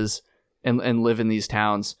businesses and live in these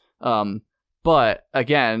towns. But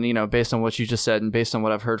again, based on what you just said and based on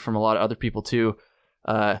what I've heard from a lot of other people too,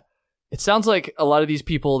 it sounds like a lot of these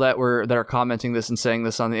people that are commenting this and saying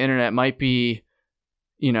this on the internet might be,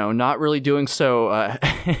 not really doing so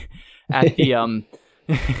at the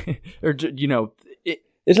or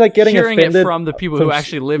It's like getting hearing offended it from the people who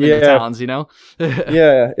actually live in the yeah, towns,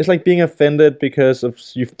 yeah, it's like being offended because of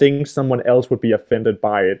you think someone else would be offended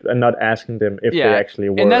by it, and not asking them if they actually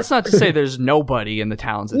were. And that's not to say there's nobody in the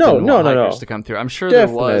towns that No, didn't no, want no, no. hikers to come through. I'm sure there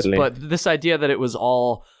was, Definitely. but this idea that it was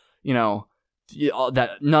all, that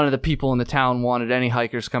none of the people in the town wanted any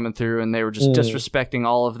hikers coming through and they were just disrespecting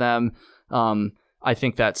all of them. I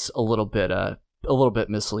think that's a little bit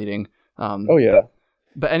misleading. Oh yeah.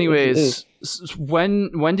 But anyways,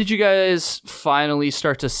 when did you guys finally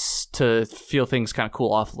start to feel things kind of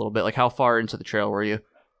cool off a little bit? Like, how far into the trail were you?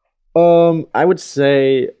 I would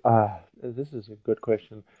say this is a good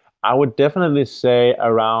question. I would definitely say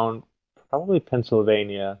around probably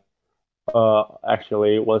Pennsylvania.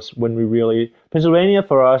 Actually, was when we really Pennsylvania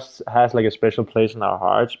for us has like a special place in our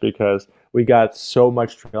hearts because we got so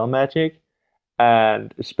much trail magic,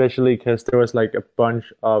 and especially because there was like a bunch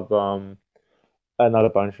of not a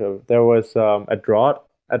bunch of there was a drought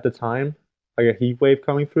at the time, like a heat wave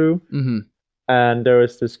coming through, Mm-hmm. and there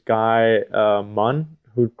was this guy Mun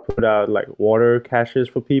who put out like water caches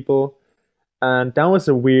for people, and that was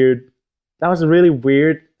a really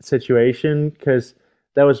weird situation because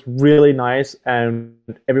that was really nice and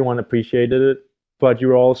everyone appreciated it, but you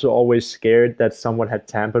were also always scared that someone had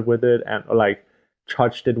tampered with it and or like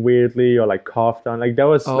touched it weirdly or like coughed on, like that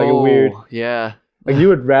was like a weird, yeah. like you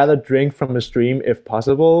would rather drink from a stream if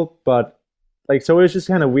possible, but like so it was just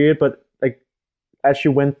kind of weird. But like as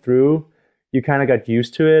you went through, you kind of got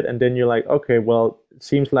used to it, and then you're like, okay, well, it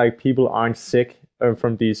seems like people aren't sick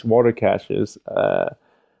from these water caches,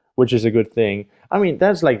 which is a good thing. I mean,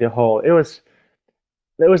 that's like the whole. It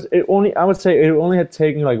only, I would say it only had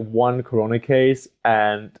taken like one corona case,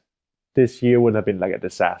 and this year would have been like a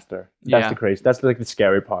disaster. That's Yeah. the crazy. That's like the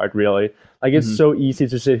scary part, really. Like it's so easy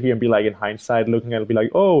to sit here and be like, in hindsight, looking at it, be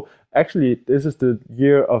like, oh, actually, this is the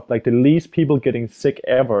year of like the least people getting sick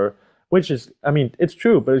ever. Which is, I mean, it's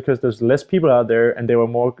true, but because there's less people out there, and they were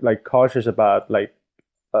more like cautious about like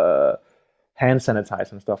hand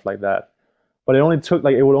sanitizer and stuff like that. But it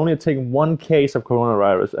would only take one case of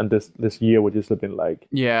coronavirus, and this year would just have been like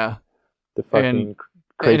Yeah. the fucking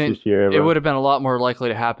craziest year ever. It would have been a lot more likely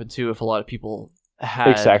to happen too if a lot of people had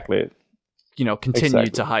exactly.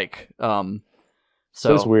 continued to hike.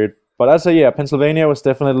 So it's weird. But I'd say, yeah, Pennsylvania was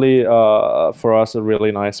definitely for us a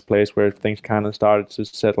really nice place where things kind of started to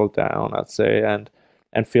settle down, I'd say,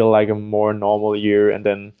 and feel like a more normal year. And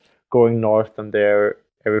then going north from there,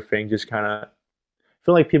 everything just kind of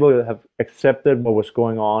feel like people have accepted what was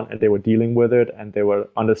going on, and they were dealing with it, and they were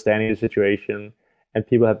understanding the situation, and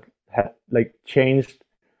people had like changed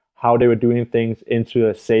how they were doing things into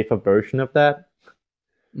a safer version of that.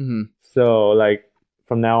 Mm-hmm. So like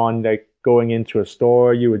from now on, like going into a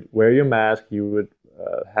store, you would wear your mask, you would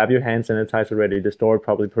have your hand sanitizer ready. The store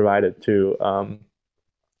probably provided too,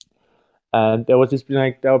 and there was just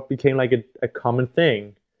like that became like a common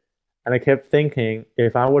thing. And I kept thinking,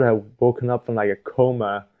 if I would have woken up from like a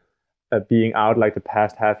coma being out like the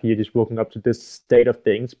past half year, just waking up to this state of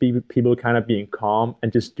things, people kind of being calm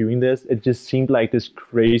and just doing this. It just seemed like this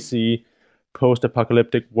crazy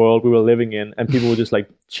post-apocalyptic world we were living in, and people would just like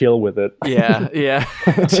chill with it. Yeah.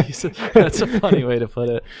 Jesus, that's a funny way to put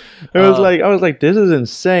it. It was I was like, this is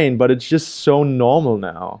insane, but it's just so normal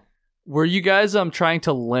now. Were you guys trying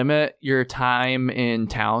to limit your time in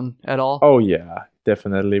town at all? Oh yeah,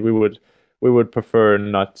 definitely. We would prefer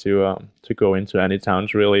not to go into any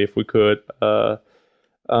towns really if we could.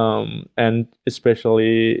 And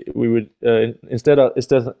especially we would instead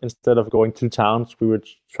of going to towns, we would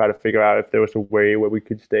try to figure out if there was a way where we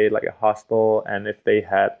could stay at like a hostel, and if they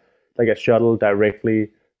had like a shuttle directly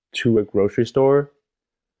to a grocery store,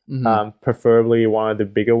 preferably one of the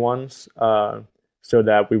bigger ones, so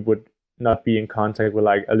that we would not be in contact with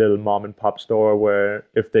like a little mom and pop store where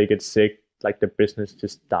if they get sick, like the business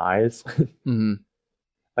just dies.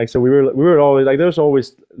 Like, so we were always like, there's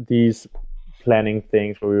always these planning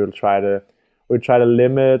things where we would try to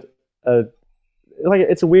limit like,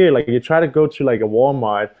 it's weird, like you try to go to like a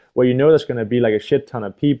Walmart where you know there's going to be like a shit ton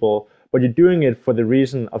of people, but you're doing it for the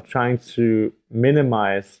reason of trying to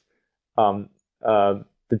minimize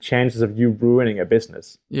the chances of you ruining a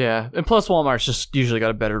business. Yeah, and plus Walmart's just usually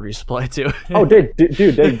got a better resupply too. Oh, they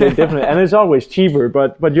definitely, and it's always cheaper,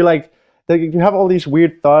 but you like you have all these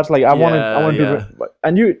weird thoughts like I want to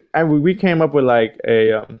do, and we came up with like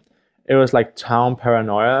it was like town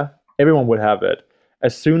paranoia. Everyone would have it.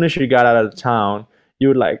 As soon as you got out of the town, you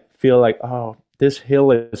would like feel like, oh, this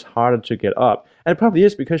hill is harder to get up. And it probably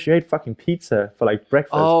is because you ate fucking pizza for like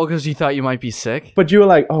breakfast. Oh, because you thought you might be sick? But you were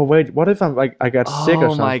like, oh wait, what if I got sick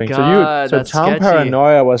or something? Oh my God, so that's town sketchy.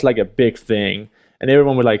 paranoia was like a big thing. And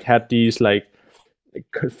everyone would like had these like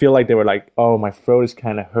could feel like they were like, oh, my throat is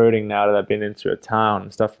kind of hurting now that I've been into a town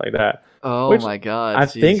and stuff like that. Oh my God. I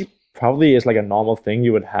think probably is like a normal thing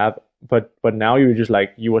you would have, but now you were just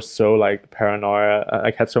like, you were so like paranoia,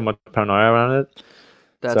 like had so much paranoia around it.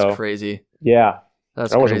 That's crazy. Yeah.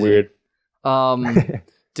 That was weird.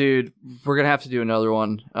 Dude, we're gonna have to do another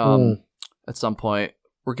one at some point.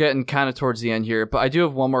 We're getting kind of towards the end here, but I do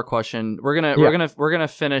have one more question. We're gonna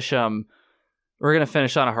finish we're gonna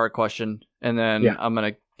finish on a hard question, and then I'm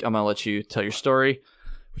gonna let you tell your story,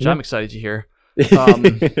 which I'm excited to hear.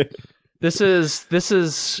 This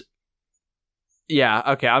is yeah,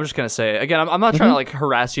 okay, I'm just gonna say it. Again, I'm not trying to like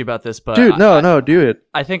harass you about this, but dude, no, do it.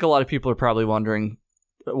 I think a lot of people are probably wondering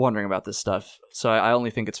about this stuff, so I only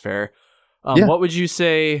think it's fair. What would you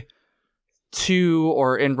say to,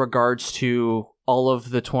 or in regards to, all of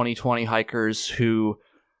the 2020 hikers who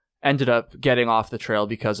ended up getting off the trail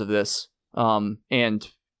because of this, and,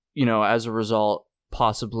 you know, as a result,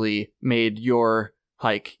 possibly made your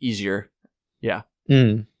hike easier? Yeah.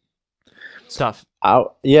 It's tough. I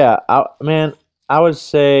would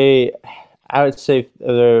say, I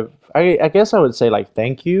guess I would say like,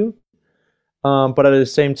 thank you. But at the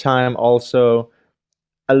same time, also,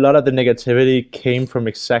 a lot of the negativity came from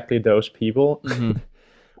exactly those people,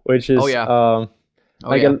 which is, that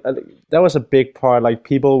was a big part. Like,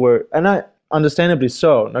 people were, and I understandably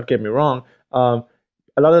so, not get me wrong, a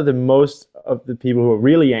lot of most of the people who were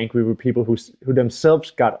really angry were people who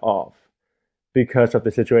themselves got off because of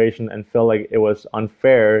the situation and felt like it was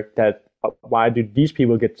unfair that why do these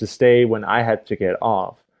people get to stay when I had to get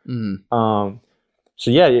off? So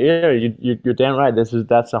you're damn right.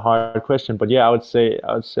 That's a hard question, but yeah, I would say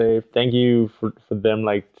thank you for them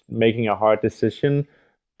like making a hard decision,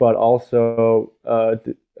 but also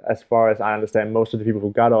as far as I understand, most of the people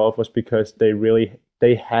who got off was because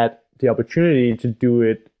they had the opportunity to do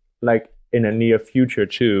it like in a near future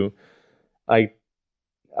too. Like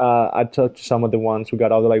I talked to some of the ones who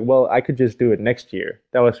got off. They're like, well, I could just do it next year.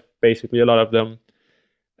 That was basically a lot of them,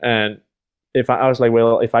 and I was like,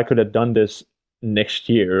 well, if I could have done this next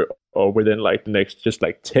year or within like the next just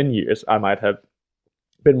like 10 years, I might have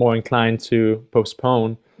been more inclined to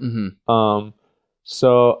postpone.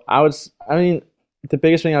 So the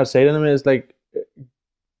biggest thing I would say to them is like,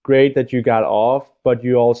 great that you got off, but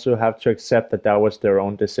you also have to accept that was their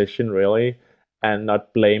own decision really, and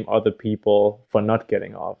not blame other people for not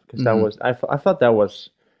getting off, because that was I thought that was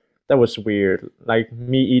weird. Like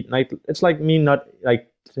it's like me not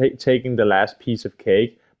like taking the last piece of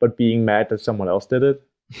cake but being mad that someone else did it.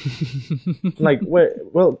 Like,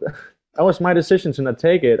 well, that was my decision to not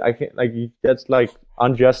take it. I can't, like, that's like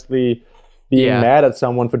unjustly being mad at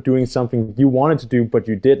someone for doing something you wanted to do but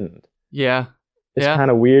you didn't. Yeah. It's kind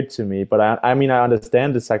of weird to me, but I mean, I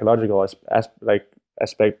understand the psychological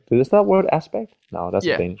aspect. Is that word aspect? No, that's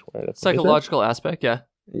a Danish word. Psychological aspect, yeah.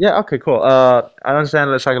 Yeah, okay, cool. I understand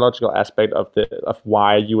the psychological aspect of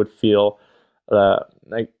why you would feel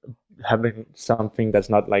like having something that's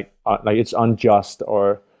not like it's unjust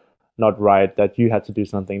or not right, that you had to do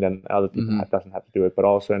something, then other people doesn't have to do it. But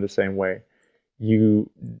also in the same way, you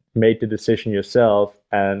made the decision yourself,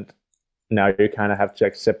 and now you kind of have to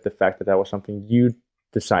accept the fact that that was something you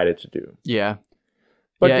decided to do. Yeah.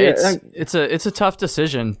 But it's a tough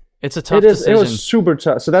decision. It's a tough decision. It was super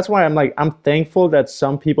tough. So that's why I'm thankful that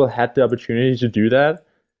some people had the opportunity to do that.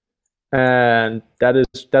 And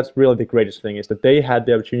that's really the greatest thing, is that they had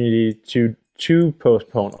the opportunity to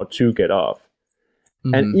postpone or to get off.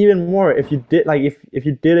 And even more, if you did if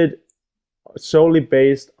you did it solely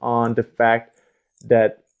based on the fact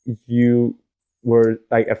that you were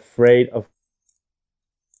like afraid of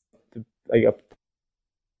of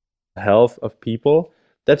health of people,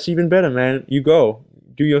 that's even better, man. You go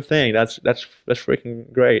do your thing. That's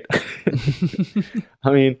freaking great.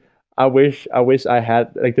 I mean, I wish I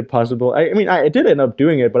had like the possible. I mean, I did end up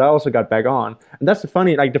doing it, but I also got back on. And that's the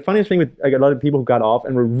funniest thing with like a lot of people who got off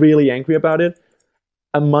and were really angry about it.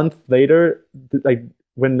 A month later, like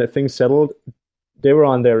when the thing settled, they were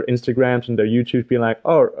on their Instagrams and their YouTubes being like,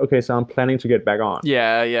 "Oh, okay, so I'm planning to get back on."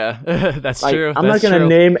 Yeah, that's like, true. I'm not gonna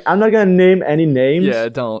name any names. Yeah,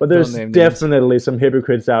 don't. But there's definitely some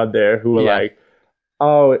hypocrites out there who are like,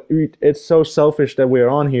 "Oh, it's so selfish that we're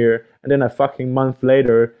on here," and then a fucking month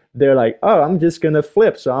later, they're like, "Oh, I'm just gonna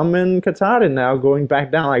flip, so I'm in Qatar now, going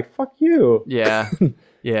back down." Like, fuck you. Yeah.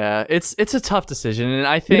 Yeah, it's a tough decision, and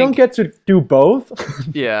I think you don't get to do both.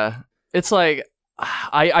 Yeah, it's like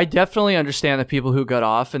I definitely understand the people who got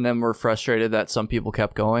off and then were frustrated that some people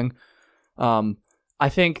kept going. I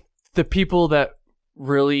think the people that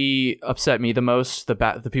really upset me the most, the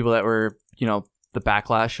people that were, the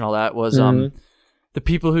backlash and all that, was the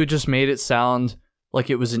people who just made it sound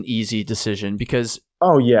like it was an easy decision, because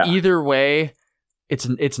either way,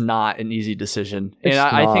 it's not an easy decision. And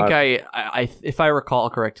I think I if I recall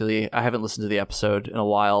correctly, I haven't listened to the episode in a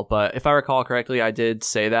while, but if I recall correctly, I did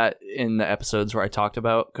say that in the episodes where I talked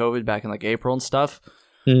about COVID back in like April and stuff.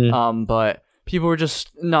 But people were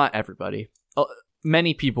just, not everybody.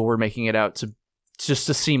 Many people were making it out to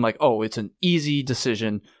seem like, oh, it's an easy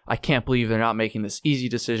decision. I can't believe they're not making this easy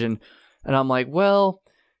decision. And I'm like, well,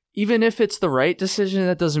 even if it's the right decision,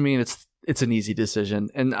 that doesn't mean it's an easy decision.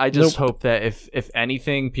 And I just hope that if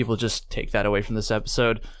anything, people just take that away from this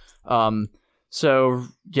episode. So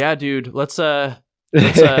yeah, dude, let's again,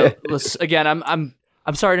 I'm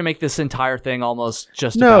sorry to make this entire thing almost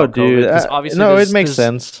just about COVID, because obviously it makes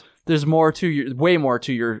sense. There's more to way more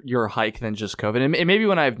to your hike than just COVID. And maybe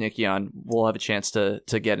when I have Nikki on, we'll have a chance to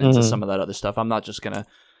get into some of that other stuff. I'm not just gonna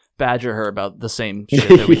badger her about the same shit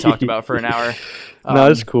that we talked about for an hour.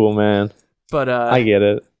 No, it's cool, man. But I get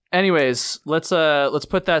it. Anyways, let's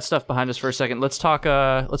put that stuff behind us for a second. Let's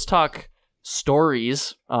talk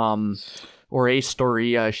stories, or a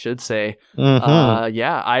story, I should say.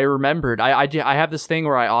 Yeah, I remembered. I have this thing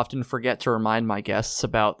where I often forget to remind my guests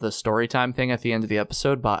about the story time thing at the end of the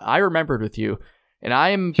episode, but I remembered with you, and I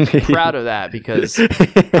am proud of that, because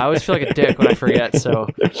I always feel like a dick when I forget. So,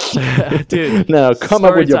 dude, no, come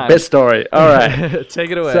up with your best story. All right,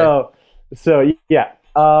 take it away. So yeah.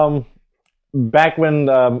 Back when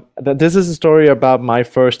this is a story about my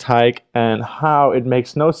first hike and how it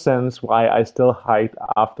makes no sense why I still hiked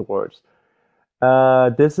afterwards.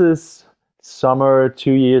 This is summer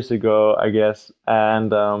 2 years ago, I guess,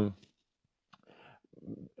 and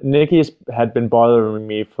Nikki had been bothering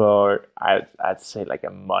me for I'd say like a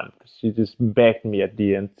month. She just begged me at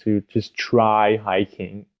the end to just try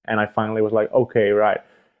hiking, and I finally was like, okay, right.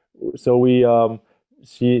 So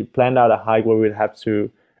she planned out a hike where we'd have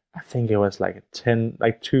to, I think it was like 10,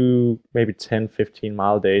 like 2, maybe 10, 15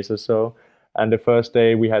 mile days or so. And the first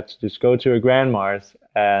day we had to just go to her grandma's,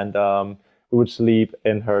 and we would sleep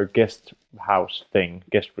in her guest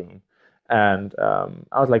room. And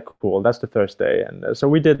I was like, cool, that's the first day. And so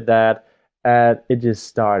we did that, and it just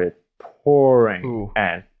started pouring.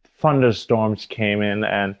 And thunderstorms came in,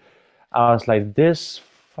 and I was like, this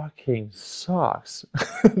fucking sucks.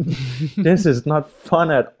 This is not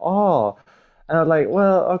fun at all. And I was like,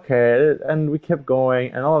 well, okay. And we kept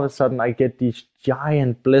going, and all of a sudden I get these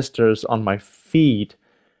giant blisters on my feet.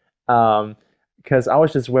 Because I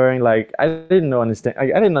was just wearing, like, I didn't know anything. I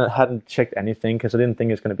hadn't checked anything, because I didn't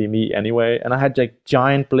think it's going to be me anyway. And I had like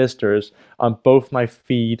giant blisters on both my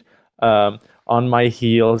feet, on my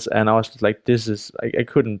heels. And I was just like, I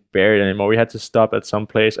couldn't bear it anymore. We had to stop at some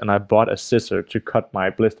place, and I bought a scissor to cut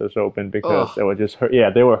my blisters open, because they were just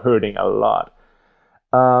they were hurting a lot.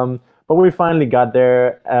 But we finally got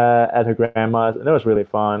there at her grandma's, and it was really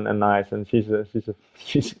fun and nice. And she's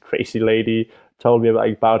a crazy lady. Told me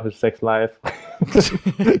about her sex life.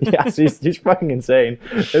 Yeah, she's fucking insane.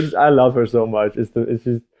 I love her so much.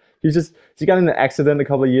 She got in an accident a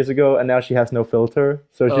couple of years ago, and now she has no filter.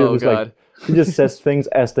 So she just says things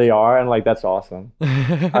as they are, and like that's awesome.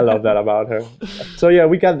 I love that about her. So yeah,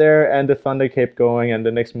 we got there, and the thunder kept going, and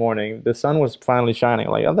the next morning the sun was finally shining.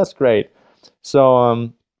 Like, oh, that's great.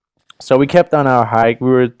 So we kept on our hike.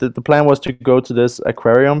 The plan was to go to this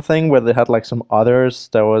aquarium thing where they had like some otters.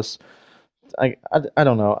 That was I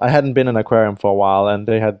don't know. I hadn't been in an aquarium for a while, and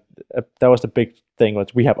they had that was the big thing.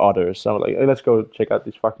 Was we have otters? So I'm like, hey, let's go check out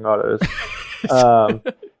these fucking otters.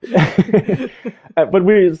 But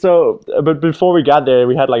before we got there,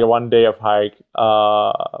 we had like a 1 day of hike,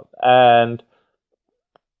 and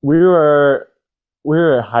we were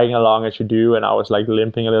hiking along as you do, and I was like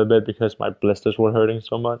limping a little bit because my blisters were hurting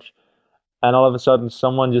so much. And all of a sudden,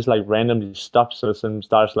 someone just like randomly stops us and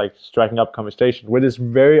starts like striking up conversation, which is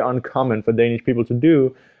very uncommon for Danish people to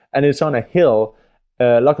do. And it's on a hill.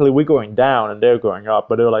 Luckily, we're going down and they're going up.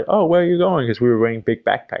 But they were like, "Oh, where are you going?" Because we were wearing big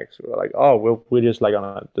backpacks. We were like, "Oh, we're just like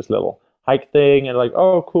on this little hike thing." And like,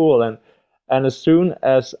 "Oh, cool." And as soon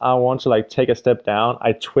as I want to like take a step down,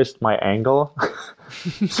 I twist my ankle.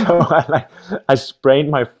 So I sprained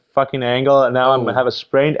my fucking ankle, and now I have a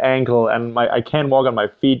sprained ankle, and I can't walk on my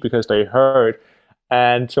feet because they hurt.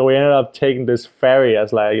 And so we ended up taking this ferry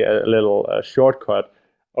as like a little shortcut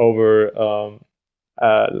over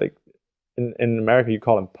like in America you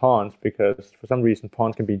call them ponds, because for some reason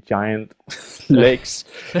ponds can be giant lakes.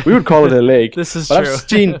 We would call it a lake. This is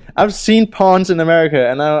true. I've seen ponds in America,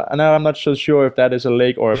 and now I'm not so sure if that is a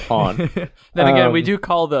lake or a pond. Then again, we do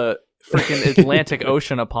call the freaking Atlantic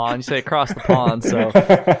Ocean a pond. You say across the pond, so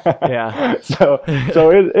yeah. So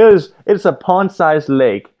it's a pond-sized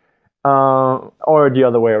lake, or the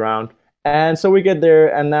other way around. And so we get there,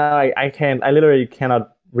 and now I literally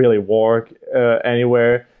cannot really walk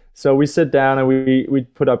anywhere. So we sit down and we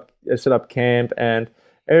set up camp, and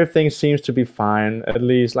everything seems to be fine. At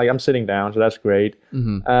least like I'm sitting down, so that's great.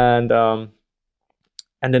 Mm-hmm.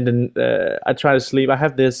 And then I try to sleep.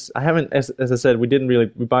 As I said, we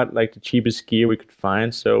bought like the cheapest gear we could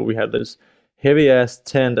find. So we had this heavy ass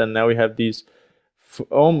tent, and now we have these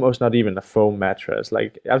almost not even a foam mattress.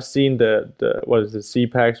 Like I've seen the what is it,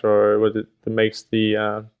 CPAX, or what it that makes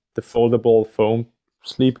the foldable foam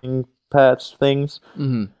sleeping pads things.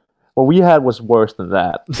 Mm-hmm. What we had was worse than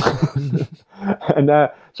that. And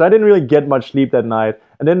so I didn't really get much sleep that night.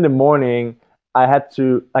 And then in the morning, I had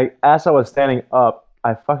to, like, as I was standing up,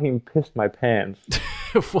 I fucking pissed my pants.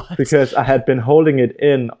 What? Because I had been holding it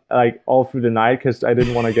in like all through the night because I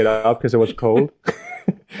didn't want to get up because it was cold.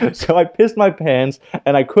 So I pissed my pants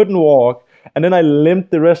and I couldn't walk. And then I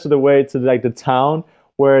limped the rest of the way to like the town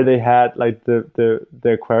where they had like the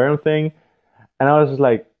aquarium thing. And I was just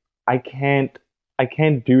like, I can't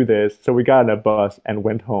do this. So we got on a bus and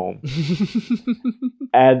went home.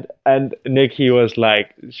 and Nikki was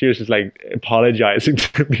like, she was just like apologizing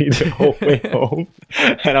to me the whole way home.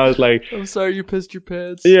 And I was like, I'm sorry you pissed your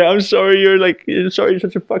pants. Yeah, I'm sorry you're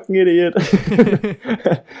such a fucking idiot.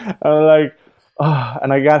 I was like, oh.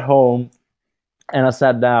 And I got home and I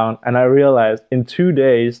sat down and I realized in 2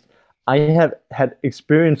 days I have had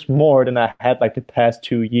experienced more than I had like the past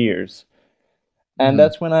 2 years. And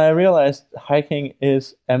that's when I realized hiking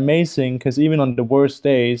is amazing, because even on the worst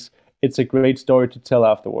days, it's a great story to tell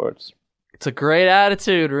afterwards. It's a great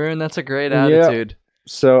attitude, Rune. That's a great attitude.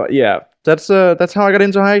 So yeah, that's how I got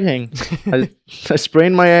into hiking. I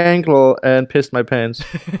sprained my ankle and pissed my pants.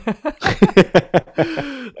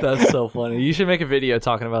 That's so funny. You should make a video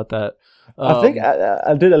talking about that. I think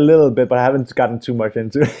I did a little bit, but I haven't gotten too much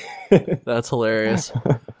into it. That's hilarious.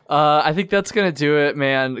 I think that's going to do it,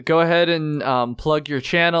 man. Go ahead and plug your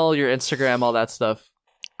channel, your Instagram, all that stuff.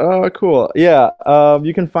 Oh, cool. Yeah.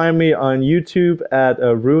 You can find me on YouTube at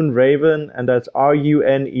Rune Raven, and that's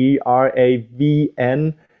RUNERAVN.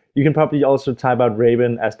 You can probably also type out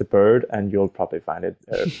Raven as the bird, and you'll probably find it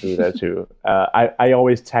through there too. I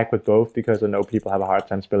always tag with both because I know people have a hard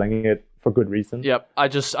time spelling it for good reason. Yep. I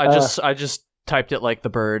just typed it like the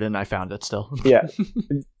bird, and I found it still. Yeah.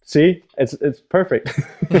 See, it's perfect.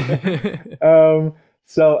 Instagram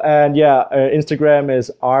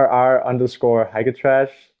is RR_Hikeatrash.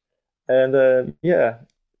 And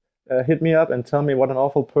hit me up and tell me what an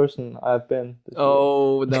awful person I've been.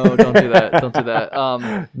 Oh, no, don't do that. Don't do that.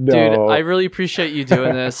 No. Dude, I really appreciate you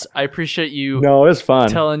doing this. I appreciate you it's fun.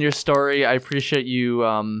 telling your story. I appreciate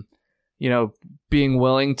you, being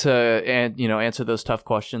willing to answer those tough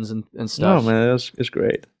questions and stuff. Oh, man, it's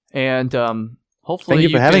great. And hopefully thank you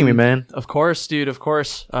for having me, man. Of course, dude, of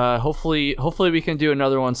course. Hopefully we can do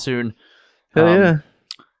another one soon. Hell yeah.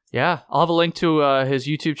 Yeah, I'll have a link to his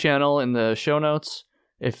YouTube channel in the show notes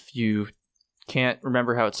if you can't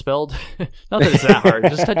remember how it's spelled. Not that it's that hard.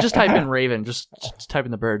 Just type in Raven. Just type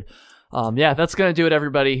in the bird. Yeah, that's gonna do it,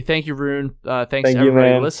 everybody. Thank you, Rune. Thanks to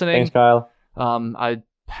everybody listening. Thanks, Kyle. I'm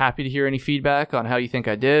happy to hear any feedback on how you think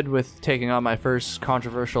I did with taking on my first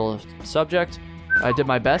controversial subject. I did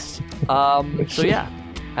my best. So yeah,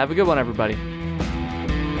 have a good one, everybody.